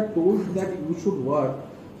is, if you are told that you should work,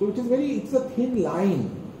 so it's a thin line.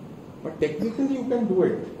 But technically you can do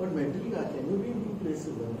it. But mentally, can you be in two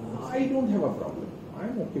places? I don't have a problem. I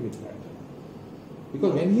am okay with that.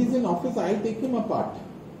 Because when he is in office, I take him apart.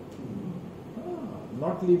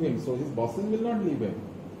 Not leave him. So his bosses will not leave him.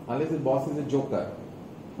 Unless his boss is a joker.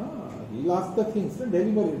 He'll ask the things,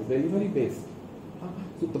 delivery based.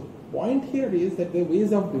 So the point here is that there are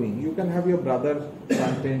ways of doing. You can have your brother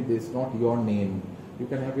front end this, not your name. You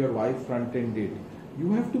can have your wife front end it.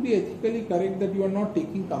 You have to be ethically correct that you are not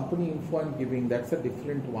taking company info and giving. That's a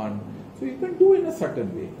different one. So you can do in a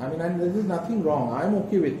certain way. I mean, and there is nothing wrong. I am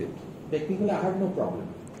okay with it. Technically, I have no problem.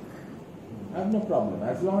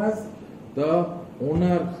 As long as the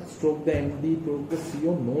owner, stroke the MD, stroke the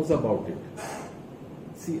CEO knows about it.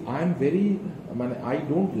 See, I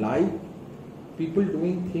don't like people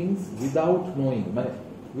doing things without knowing,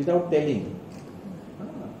 without telling.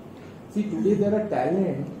 See, today there are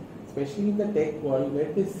talent, especially in the tech world,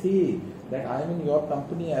 where they say that I am in your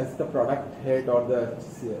company as the product head or the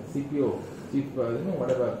CPO,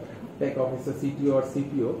 whatever, tech officer, CTO or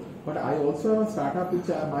CPO, but I also have a startup which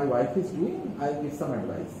my wife is doing, I give some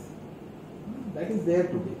advice. That is there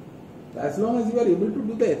today. As long as you are able to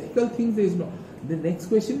do the ethical things, there is no. The next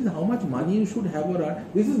question is how much money you should have or earn.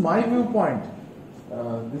 This is my viewpoint.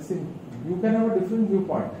 You can have a different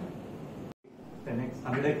viewpoint. 10x,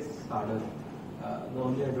 100x harder. The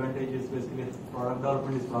only advantage is basically product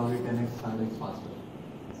development is probably 10x, 100x faster.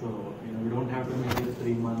 So we don't have to make a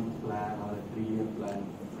 3-month plan or a 3-year plan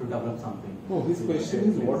to develop something. No, his question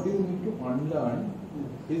is what do you need to unlearn?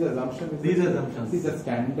 His assumption is these assumptions. This is a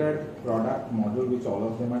standard product model which all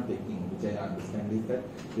of them are taking, which I understand is that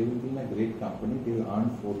they will be in a great company, they will earn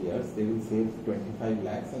 4 years, they will save 25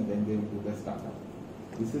 lakhs and then they will do the startup.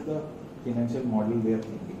 This is the financial model they are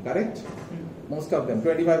thinking, correct? Most of them,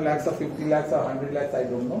 25 lakhs or 50 lakhs or 100 lakhs, I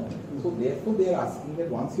don't know. So therefore they are asking that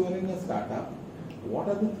once you are in a startup, what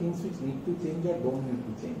are the things which need to change or don't need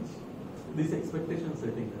to change? This expectation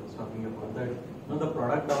setting I was talking about, that the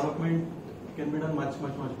product development can be done much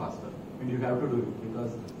faster. And you have to do it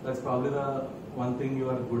because that's probably the one thing you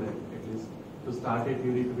are good at least. To start it,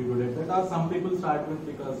 you need to be good at that. Or some people start with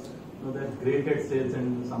because they're great at sales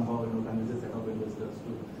and somehow convince a set of investors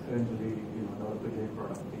to eventually develop a great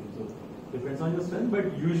product team. So depends on your strength,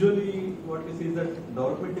 but usually what we see is that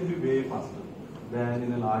development can be way faster than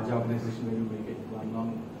in a large organization where you make it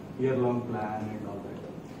one year-long plan and all that.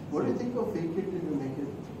 What do you think of fake it till you make it?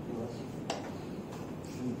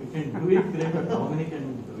 We can do it great, but how many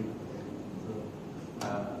can do it? So,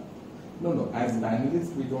 No, as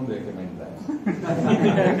analysts we don't recommend that.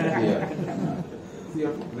 So you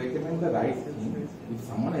have to recommend the right thing. If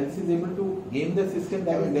someone else is able to game the system,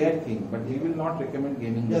 that is their thing, but he will not recommend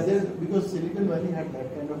gaming the system. Because Silicon Valley had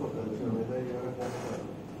that kind of a culture, whether you are a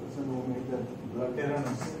person who made that blood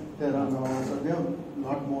Theranos, or there are a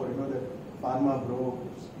lot more, the pharma bro,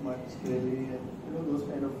 much scaly, and those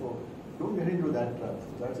kind of folk. Don't get into that trap.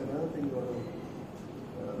 That's another thing you ought to.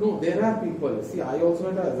 No, there are people. See, I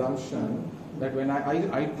also had an assumption that when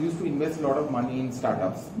I used to invest a lot of money in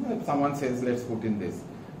startups. If someone says, let's put in this.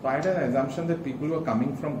 So I had an assumption that people were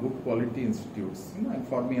coming from good quality institutes. And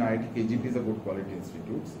for me, IIT KGP is a good quality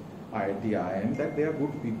institute. IIT IIM, that they are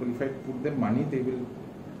good people. If I put them money, they will.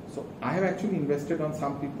 So I have actually invested on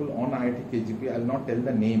some people on IIT KGP. I will not tell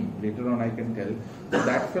the name. Later on I can tell. So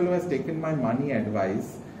that fellow has taken my money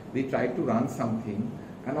advice. They tried to run something.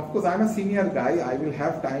 And of course, I'm a senior guy. I will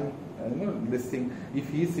have time, this thing. If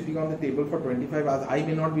he is sitting on the table for 25 hours, I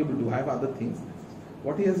may not be able to. I have other things.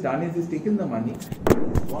 What he has done is he's taken the money,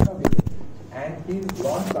 he's gone away, and he's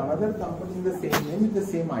launched another company in the same name with the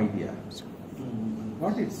same idea.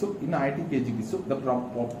 Got it? So in IIT KGP. So the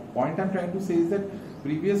point I'm trying to say is that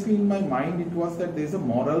previously in my mind it was that there's a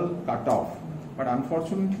moral cutoff. But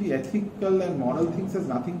unfortunately, ethical and moral things has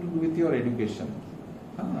nothing to do with your education.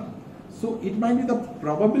 So it might be the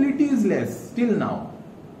probability is less still now,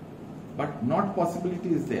 but not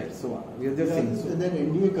possibility is there. So we are just saying. So. And then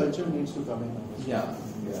NDA culture needs to come in. Yeah.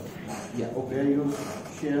 Okay. Where you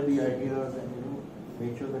share the ideas and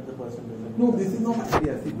make sure that the person doesn't. No, this is not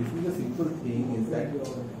idea. See, this is a simple thing. Is that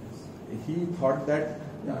he thought that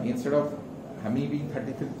instead of me being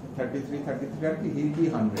 30, he'll be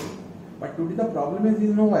 100. But today the problem is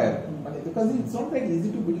he's nowhere because it's not that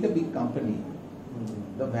easy to build a big company.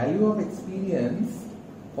 The value of experience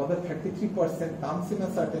for the 33% comes in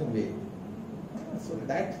a certain way. So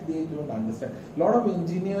that they don't understand. A lot of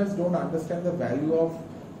engineers don't understand the value of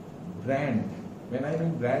brand. When I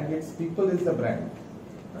mean brand, it's people is the brand.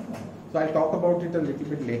 So I'll talk about it a little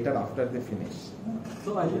bit later after they finish.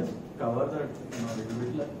 So I'll just cover that a little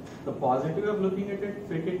bit. Like the positive of looking at it,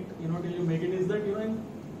 fake it, till you make it is that in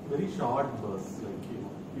very short bursts. Like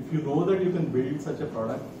if you know that you can build such a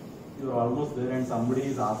product, you're almost there and somebody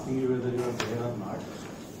is asking you whether you are there or not.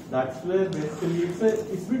 That's where basically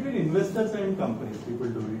it's between investors and companies. People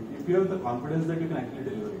do it if you have the confidence that you can actually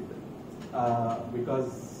deliver it.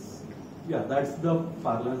 Because that's the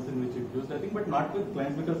parlance in which it's used, I think, but not with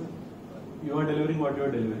clients because you are delivering what you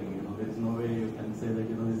are delivering. There is no way you can say that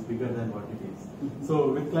it's bigger than what it is. So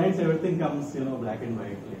with clients, everything comes black and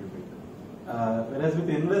white a little bit. Whereas with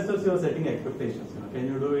investors, you are setting expectations. Can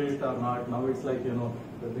you do it or not? Now it's like you're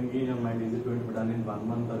thinking in your mind, is it going to be done in 1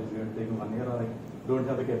 month or is it going to take 1 year, or I don't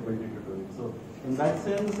have the capability to do it. So in that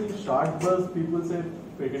sense, in short bursts, people say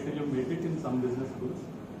fake it till you make it in some business schools.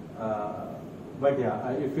 But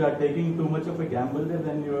if you are taking too much of a gamble there,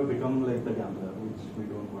 then you have become like the gambler, which we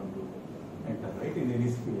don't want to enter, right? In any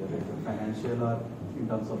sphere, like financial or in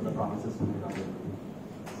terms of the promises we made on the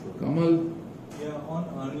So Kamal. Yeah, on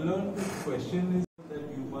unlearn, the question is that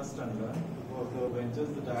you must unlearn. For the ventures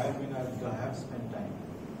that I have been at, I have spent time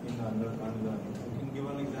in unlearning. I can give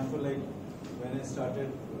an example like when I started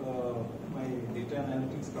my data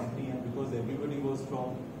analytics company, and because everybody was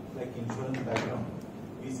from like insurance background,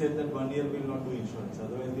 we said that 1 year we will not do insurance,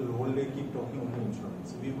 otherwise the whole day keep talking only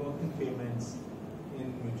insurance. We worked in payments,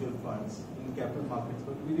 in mutual funds, in capital markets,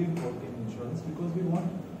 but we didn't work in insurance because we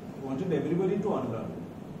wanted everybody to unlearn,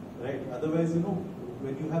 right? Otherwise,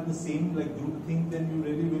 when you have the same group thing, then you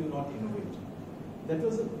really will not innovate. That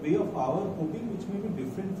was a way of our coping, which may be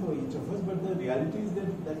different for each of us, but the reality is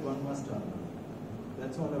that one must unlearn.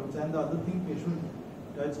 That's all I would say. And the other thing Keshul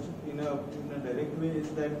touched in a direct way is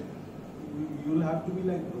that you'll have to be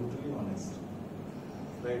brutally honest,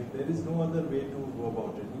 right? There is no other way to go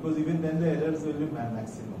about it, because even then the errors will be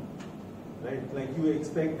maximum, right? Like you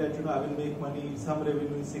expect that I will make money, some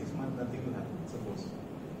revenue in 6 months, nothing will happen, suppose,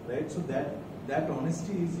 right? So that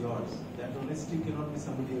honesty is yours. That honesty cannot be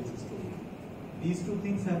somebody else's story. These two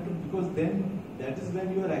things have to, because then that is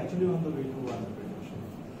when you are actually on the way to entrepreneurship,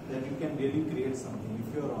 that you can really create something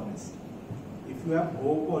if you are honest. If you have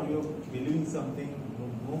hope or you are believing something,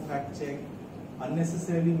 no fact check,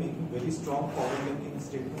 unnecessarily making very strong forward-looking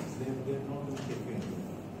statements, they're not going to take you anywhere.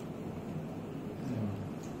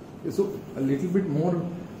 Yeah. So a little bit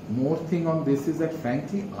more thing on this is that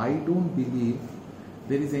frankly I don't believe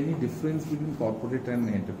there is any difference between corporate and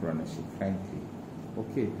entrepreneurship, frankly.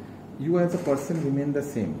 Okay, you as a person remain the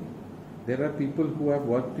same. There are people who have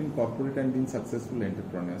worked in corporate and been successful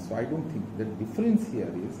entrepreneurs. So I don't think the difference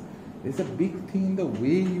here is there's a big thing in the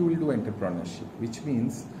way you will do entrepreneurship, which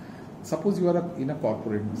means suppose you are in a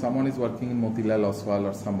corporate, someone is working in Motilal Oswal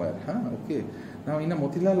or somewhere. Okay. Now in a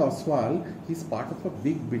Motilal Oswal, he's part of a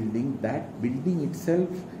big building. That building itself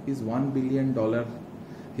is $1 billion.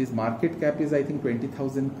 His market cap is I think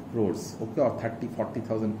 20,000 crores, okay, or 30,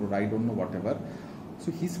 40,000 crores, I don't know, whatever.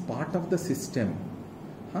 So he's part of the system.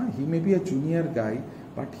 He may be a junior guy,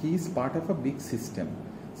 but he is part of a big system.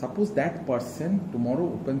 Suppose that person tomorrow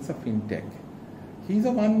opens a fintech. He's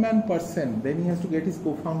a one-man person. Then he has to get his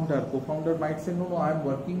co-founder. Co-founder might say, no, I'm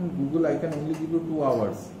working in Google. I can only give you 2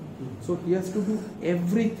 hours. So he has to do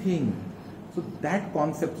everything. So that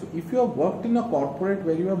concept. So if you have worked in a corporate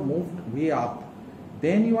where you have moved way up,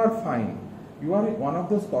 then you are fine. You are one of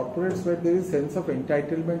those corporates where there is sense of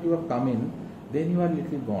entitlement. You have come in, then you are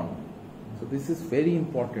little gone. So this is very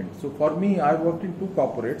important. So for me, I worked in 2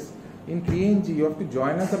 corporates. In PNG, you have to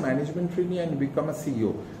join as a management trainee and become a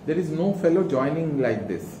CEO. There is no fellow joining like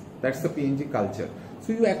this. That's the PNG culture.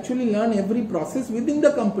 So you actually learn every process within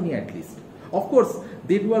the company at least. Of course,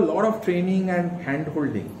 they do a lot of training and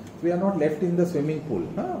hand-holding. We are not left in the swimming pool,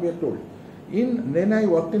 we are told. Then I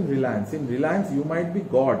worked in Reliance. In Reliance, you might be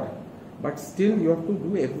God, but still you have to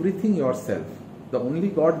do everything yourself. The only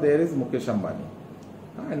God there is Mukesh Ambani.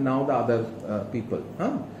 And now the other people.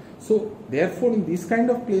 So therefore in these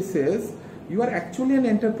kind of places you are actually an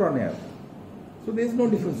entrepreneur. So there is no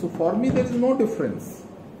difference. So for me there is no difference.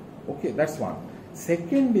 Okay, that's one.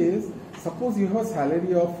 Second is, suppose you have a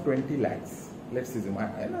salary of 20 lakhs. Let's assume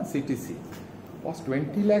CTC. Was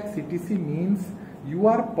 20 lakhs CTC means you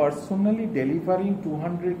are personally delivering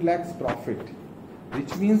 200 lakhs profit,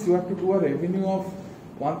 which means you have to do a revenue of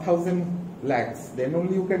 1000 lakhs. Then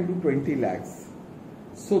only you can do 20 lakhs.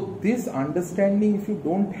 So this understanding if you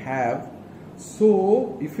don't have,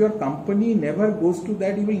 so if your company never goes to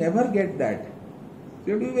that, you will never get that.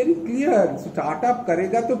 You have to be very clear. So startup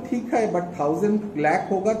करेगा तो ठीक है, but 1000 lakh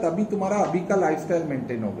होगा तभी तुम्हारा अभी का lifestyle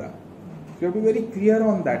maintain होगा. You have to be very clear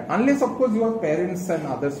on that. Unless of course you have parents and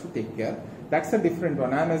others to take care. That's a different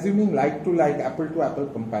one. I am assuming like to like, apple to apple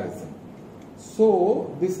comparison.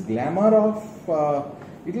 So this glamour of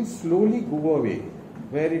it will slowly go away,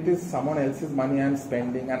 where it is someone else's money I am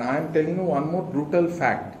spending. And I am telling you one more brutal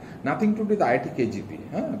fact, nothing to do with IIT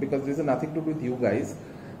KGP, because this is nothing to do with you guys.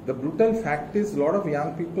 The brutal fact is a lot of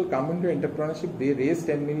young people come into entrepreneurship, they raise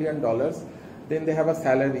 $10 million, then they have a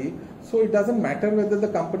salary. So it doesn't matter whether the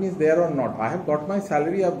company is there or not. I have got my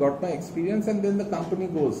salary, I have got my experience, and then the company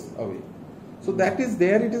goes away. So that is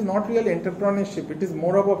there, it is not real entrepreneurship, it is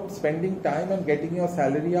more about spending time and getting your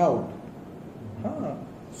salary out.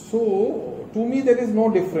 So to me there is no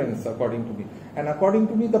difference according to me. And according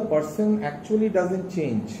to me the person actually doesn't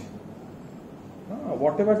change.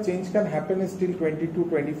 Whatever change can happen is till 22,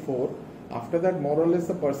 24. After that more or less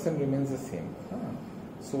the person remains the same.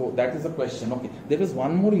 So that is a question. Okay, there is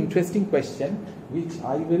one more interesting question which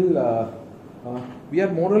I will, we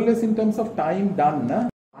are more or less in terms of time done.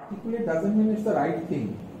 Articulate doesn't mean it's the right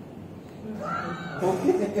thing.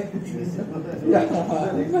 Okay.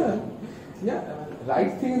 Yeah.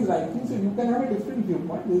 Right thing is right thing, so you can have a different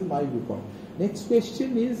viewpoint. This is my viewpoint. Next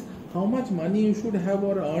question is, how much money you should have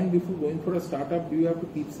or earn before going for a startup? Do you have to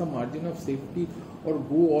keep some margin of safety or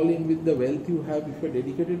go all in with the wealth you have if you are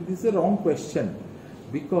dedicated? This is a wrong question.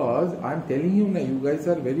 Because I'm telling you now, you guys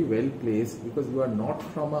are very well placed because you are not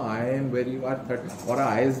from a IIM where you are 30 or a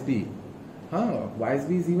ISB.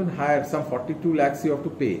 ISB is even higher, some 42 lakhs you have to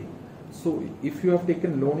pay. So if you have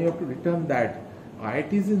taken loan, you have to return that.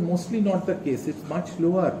 IITs is mostly not the case, it's much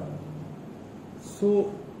lower.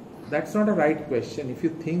 So that's not a right question. If you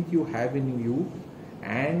think you have in you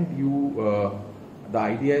and the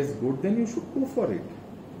idea is good, then you should go for it.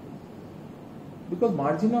 Because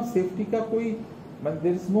margin of safety ka koi, but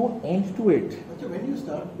there is no end to it. So when you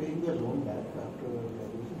start paying the loan back after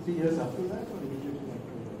graduation, 3 years after that or immediately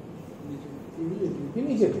after that?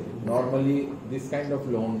 Immediately. Normally, this kind of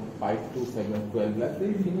loan, 5 to 7, 12 lakhs, they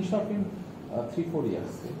will finish up in 3-4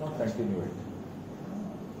 years. They will not continue it.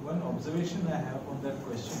 One observation I have on that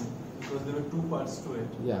question, because there were two parts to it,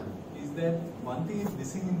 Yeah. is that one thing is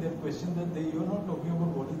missing in that question, that you're not talking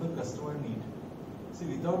about what is the customer need. See,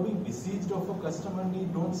 without being besieged of a customer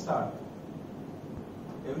need, don't start.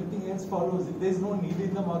 Everything else follows. If there is no need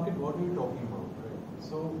in the market, what are you talking about, right?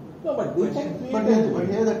 So, No, but they can But create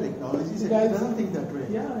here the technology sector doesn't think that way.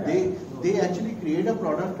 Yeah. They actually create a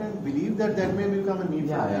product and believe that that may become a need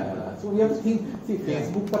for people. Yeah. So we have to think, see,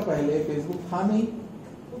 Facebook ka pehle, Facebook tha nahi.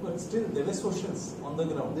 no, but still, there were socials on the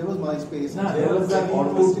ground. There was MySpace. Nah, There there was was that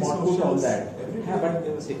university Orkut, all socials, that. everything Yeah, but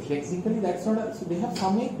there was- technically that's not a, so they have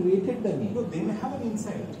somehow created the need. No, they may have an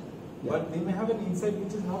insight, Yeah. but they may have an insight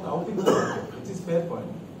which is not out in the market, which is fair point.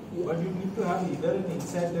 Yeah. But you need to have either an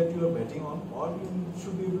insight that you are betting on, or you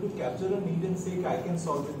should be able to capture a need and say, I can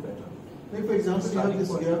solve it better. Like for example, Starting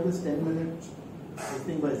point. you have this 10-minute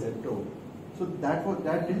thing by Zepto. So that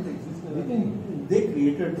didn't exist. They didn't. They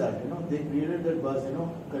created that, they created that buzz,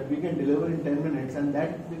 that we can deliver in 10 minutes, and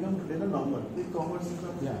that became today the normal. Quick commerce is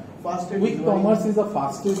the fastest. Quick commerce is the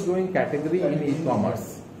fastest growing category in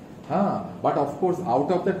e-commerce. But of course,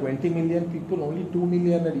 out of the 20 million people, only 2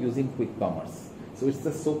 million are using quick commerce. So it's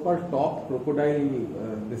the so-called top crocodile,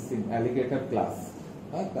 alligator class.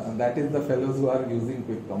 That is the fellows who are using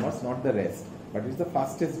quick commerce, not the rest. But it's the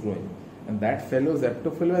fastest growing. And that fellow,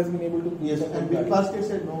 Zepto fellow, has been able to create Yes, a and good Big value. Basket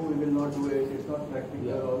said, no, we will not do it, it's not practical,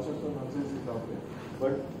 Yeah. all sorts of nonsense is out there.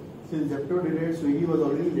 But since Zepto did it, Swiggy was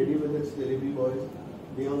already ready with its delivery boys.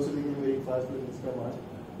 They also became very fast with Instamart.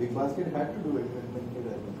 Big Basket had to do it when they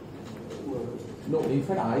did it. No, in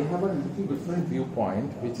fact, I have a little different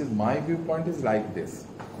viewpoint, which is my viewpoint is like this,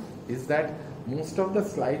 is that most of the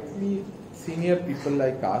slightly senior people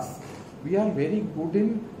like us, we are very good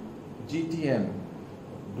in GTM,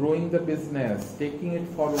 growing the business, taking it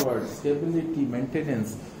forward, stability,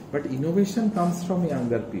 maintenance, but innovation comes from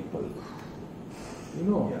younger people.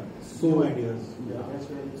 New So, ideas. That's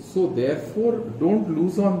where so therefore, don't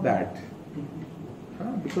lose on that,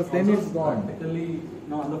 because then Also, it's gone. Practically,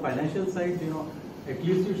 on the financial side, at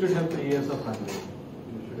least you should have 3 years of runway.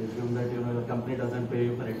 You should assume that the company doesn't pay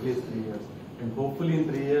you for at least 3 years, and hopefully in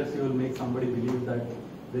 3 years you will make somebody believe that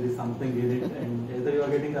there is something in it, and either you are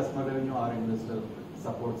getting customer revenue or investor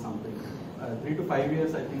support something. 3 to 5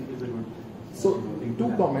 years, I think, is a good. So, thing to two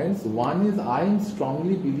have. comments. One is, I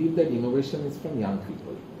strongly believe that innovation is from young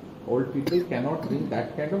people. Old people cannot bring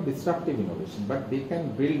that kind of disruptive innovation, but they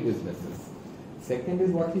can build businesses. Second is,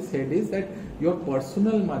 what he said is that your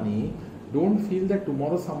personal money, don't feel that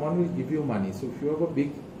tomorrow someone will give you money. So if you have a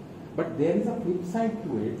big, but there is a flip side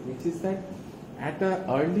to it, which is that at an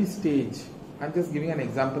early stage, I'm just giving an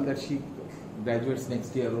example that she graduates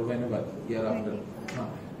next year or whenever, year after.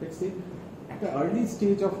 Let's say, at an early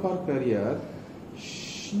stage of her career,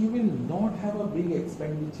 she will not have a big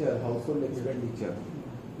expenditure, household expenditure.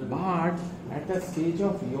 But at a stage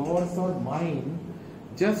of yours or mine,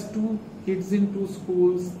 just 2 kids in 2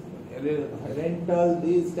 schools, rental,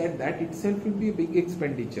 this, that itself will be a big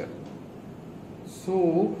expenditure.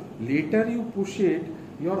 So later you push it,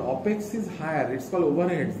 your OPEX is higher. It's called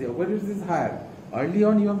overheads. The overheads is higher. Early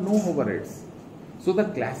on you have no overheads. So the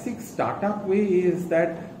classic startup way is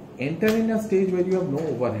that enter in a stage where you have no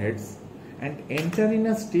overheads and enter in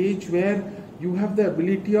a stage where you have the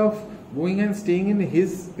ability of going and staying in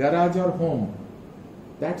his garage or home.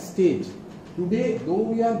 That stage. Today, though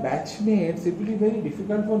we are batchmates, it will be very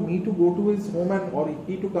difficult for me to go to his home or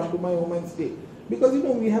he to come to my home and stay. Because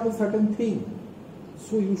we have a certain thing.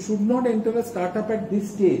 So you should not enter a startup at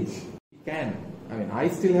this stage. You can. I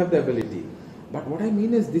still have the ability. But what I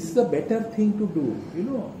mean is, this is a better thing to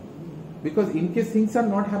do, Because in case things are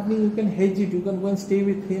not happening, you can hedge it. You can go and stay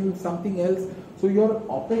with him, something else. So your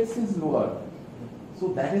OPEX is lower. So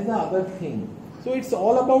that is the other thing. So it's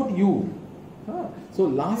all about you. So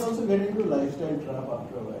You last... also get into lifestyle trap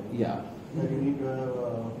after a while. Yeah. That you need to have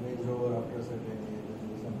a Range Rover after a certain age and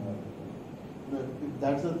this and that. If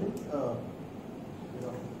that's the thing,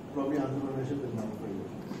 probably entrepreneurship is not for you.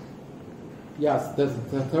 Yes, the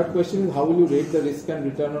third question is how will you rate the risk and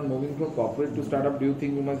return on moving from corporate to startup? Do you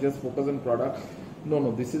think you must just focus on product?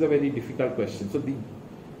 No, this is a very difficult question. So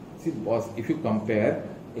see boss, if you compare,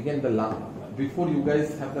 again before you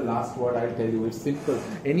guys have the last word, I'll tell you, it's simple.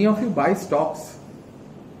 Any of you buy stocks?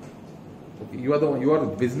 Okay, your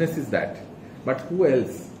business is that. But who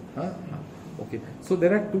else? Huh? Okay, so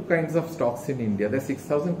there are two kinds of stocks in India. There are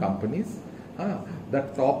 6,000 companies. The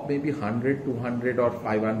top maybe 100, 200 or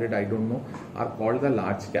 500, I don't know, are called the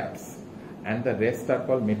large caps. And the rest are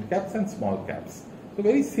called mid caps and small caps. So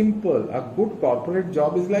very simple. A good corporate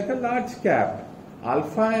job is like a large cap.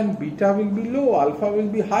 Alpha and beta will be low, alpha will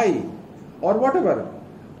be high or whatever.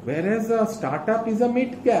 Whereas a startup is a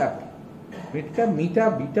mid cap. Mid cap,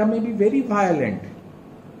 beta may be very violent.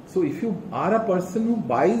 So if you are a person who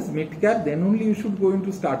buys mid cap, then only you should go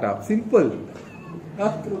into startup. Simple.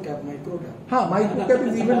 Micro cap. Micro cap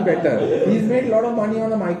is even better. He's made a lot of money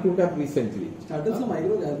on a micro cap recently. Startups are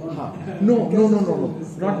micro cap. No.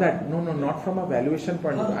 Not that. No, not from a valuation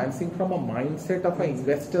point of view. I'm saying from a mindset of an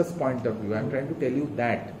investor's point of view. I'm trying to tell you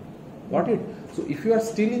that. Got it? So if you are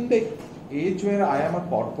still in the age where I am a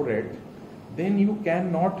corporate, then you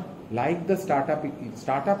cannot like the startup.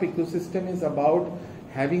 Startup ecosystem is about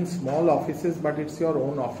having small offices, but it's your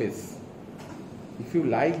own office. If you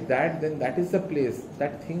like that, then that is the place.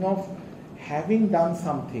 That thing of having done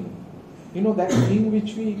something. You know, that thing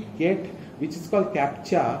which we get, which is called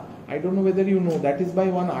CAPTCHA, I don't know whether you know, that is by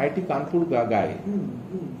one IIT Kanpur guy.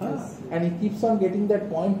 Yes. And he keeps on getting that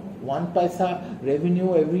 0.1 paisa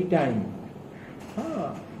revenue every time.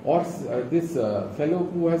 Or this fellow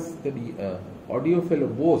who has the audio fellow,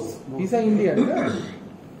 Bose. He's an Indian. Right?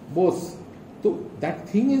 Bose. So that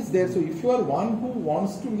thing is there. So if you are one who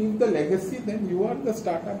wants to leave the legacy, then you are the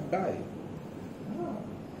startup guy.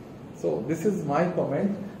 So this is my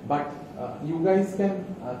comment. But you guys can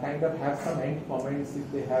kind of have some end comments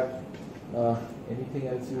if they have anything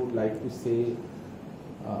else you would like to say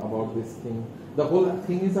about this thing. The whole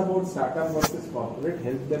thing is about startup versus corporate.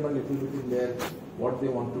 Help them a little bit in their what they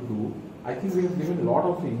want to do. I think we have given a lot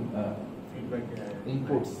of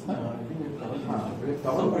inputs.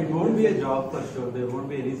 So it won't be a job for sure. There won't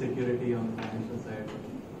be any security on the financial side.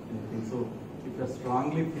 Anything. So if you're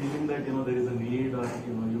strongly feeling that there is a need, or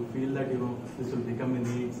you feel that this will become a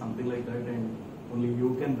need, something like that, and only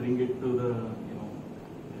you can bring it to the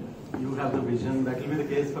you have the vision. That will be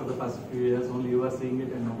the case for the first few years. Only you are seeing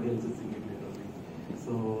it and nobody else is seeing it literally.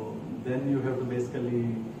 So then you have to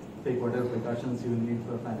basically take whatever precautions you need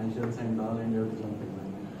for financials and all, and you have to jump in.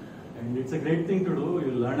 And it's a great thing to do.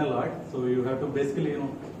 You learn a lot. So you have to basically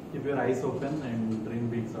keep your eyes open and dream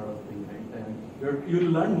big sort of thing, right? And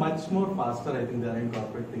you'll learn much more faster, I think, than in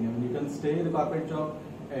corporate thing. I mean, you can stay in the corporate job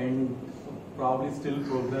and probably still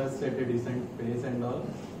progress at a decent pace and all,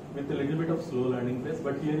 with a little bit of slow learning pace.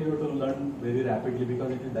 But here you have to learn very rapidly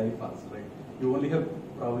because it will die fast, right? You only have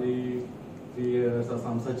probably 3 years or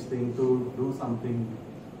some such thing to do something,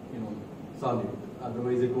 solid.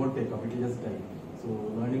 Otherwise, it won't take off. It will just die. So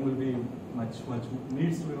learning will be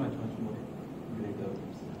needs to be much more greater.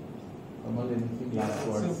 Amal, anything Yeah, last it's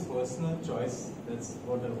words? a personal choice. That's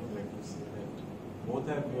what I would like to say. That both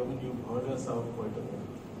have, you've heard us out quite a bit.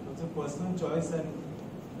 It's a personal choice, and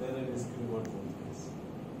there are risk reward both ways.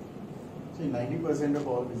 See, 90% of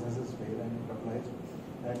all businesses fail, and it applies.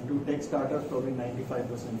 And to tech startups, probably 95%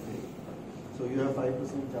 fail. So you have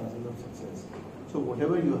 5% chances of success. So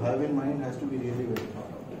whatever you have in mind has to be really very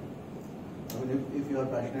thought out. I mean, if you are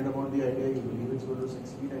passionate about the idea, you believe it's going to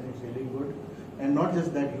succeed and it's really good. And not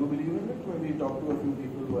just that you believe in it, maybe talk to a few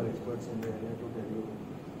people who are experts in the area to tell you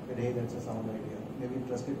that, hey, that's a sound idea. Maybe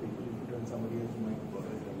trusted people, if you tell somebody else, you might go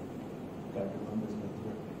ahead and try to run this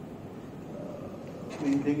business. But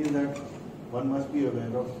main thing is that one must be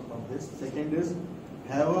aware of this. Second is,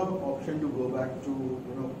 have an option to go back to,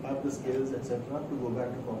 have the skills, etc., to go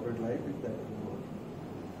back to corporate life if that doesn't work.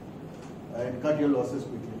 And cut your losses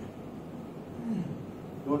quickly.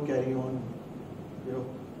 Don't carry on,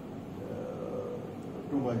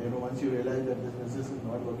 too much. Once you realize that this business is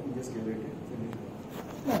not working, just kill it.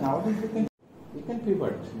 Yeah, nowadays you can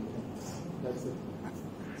pivot. That's it.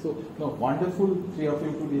 So, no, wonderful, three of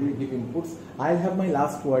you to really give inputs. I'll have my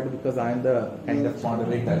last word because I am the kind of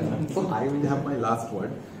moderator. So I will have my last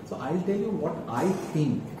word. So I'll tell you what I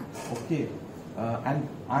think. Okay, and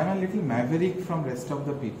I'm a little maverick from rest of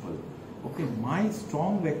the people. Okay, my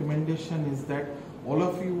strong recommendation is that all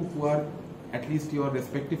of you who are at least your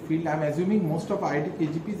respective field, I'm assuming most of IIT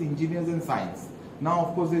KGP is engineers and science. Now,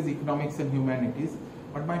 of course, there's economics and humanities.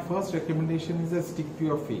 But my first recommendation is that stick to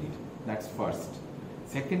your field. That's first.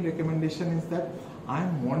 Second recommendation is that I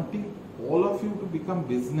am wanting all of you to become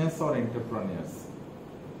business or entrepreneurs.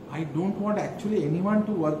 I don't want actually anyone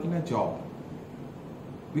to work in a job.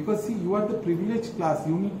 Because see, you are the privileged class,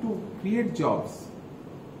 you need to create jobs.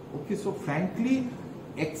 Okay, so frankly,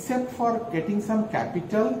 except for getting some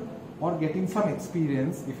capital or getting some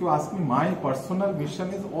experience, if you ask me, my personal mission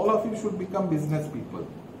is all of you should become business people.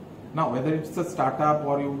 Now, whether it's a startup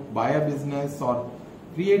or you buy a business or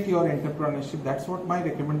create your entrepreneurship, that's what my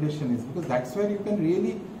recommendation is, because that's where you can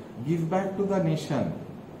really give back to the nation.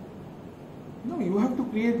 No, you have to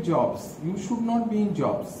create jobs. You should not be in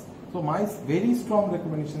jobs. So my very strong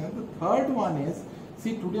recommendation. And the third one is,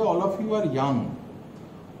 see, today all of you are young.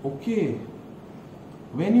 Okay,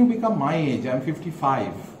 when you become my age, I am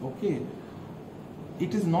 55, okay,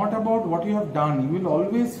 it is not about what you have done. You will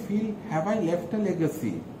always feel, have I left a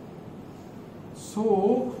legacy?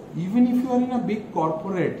 So, even if you are in a big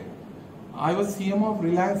corporate, I was CMO of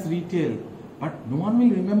Reliance Retail, but no one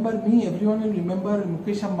will remember me, everyone will remember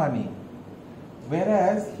Mukesh Ambani.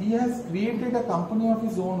 Whereas he has created a company of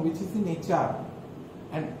his own which is in HR,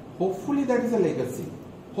 and hopefully that is a legacy.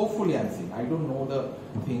 Hopefully, I am saying, I don't know the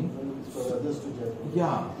thing. For others to judge.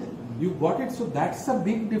 Yeah, you got it. So that's a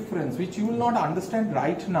big difference which you will not understand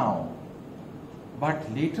right now. But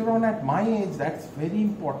later on at my age, that's very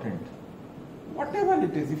important. Whatever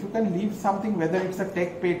it is, if you can leave something, whether it's a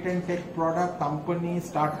tech patent, tech product, company,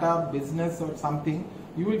 startup, business or something,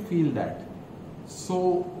 you will feel that.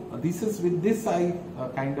 So this is, with this I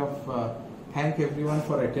kind of thank everyone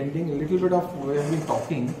for attending. A little bit of we have been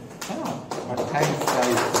talking, but thanks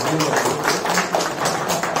guys.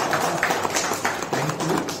 Thank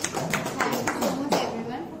you. Thank you so much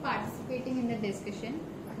everyone for participating in the discussion.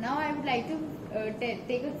 Now I would like to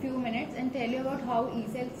take a few minutes and tell you about how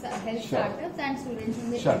eCell helps startups and students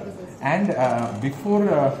in the ecosystem. And before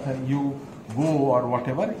you go or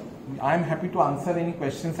whatever, I am happy to answer any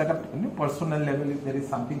questions at a personal level. If there is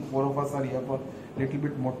something, four of us are here for a little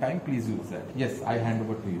bit more time, please use that. Yes, I hand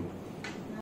over to you.